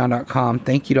Patreon.com.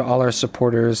 Thank you to all our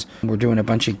supporters. We're doing a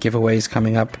bunch of giveaways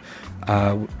coming up,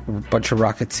 a bunch of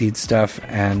Rocket Seed stuff,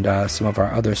 and some of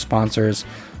our other sponsors.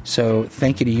 So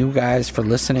thank you to you guys for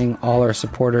listening, all our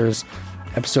supporters.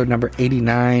 Episode number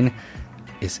 89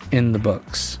 is in the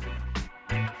books.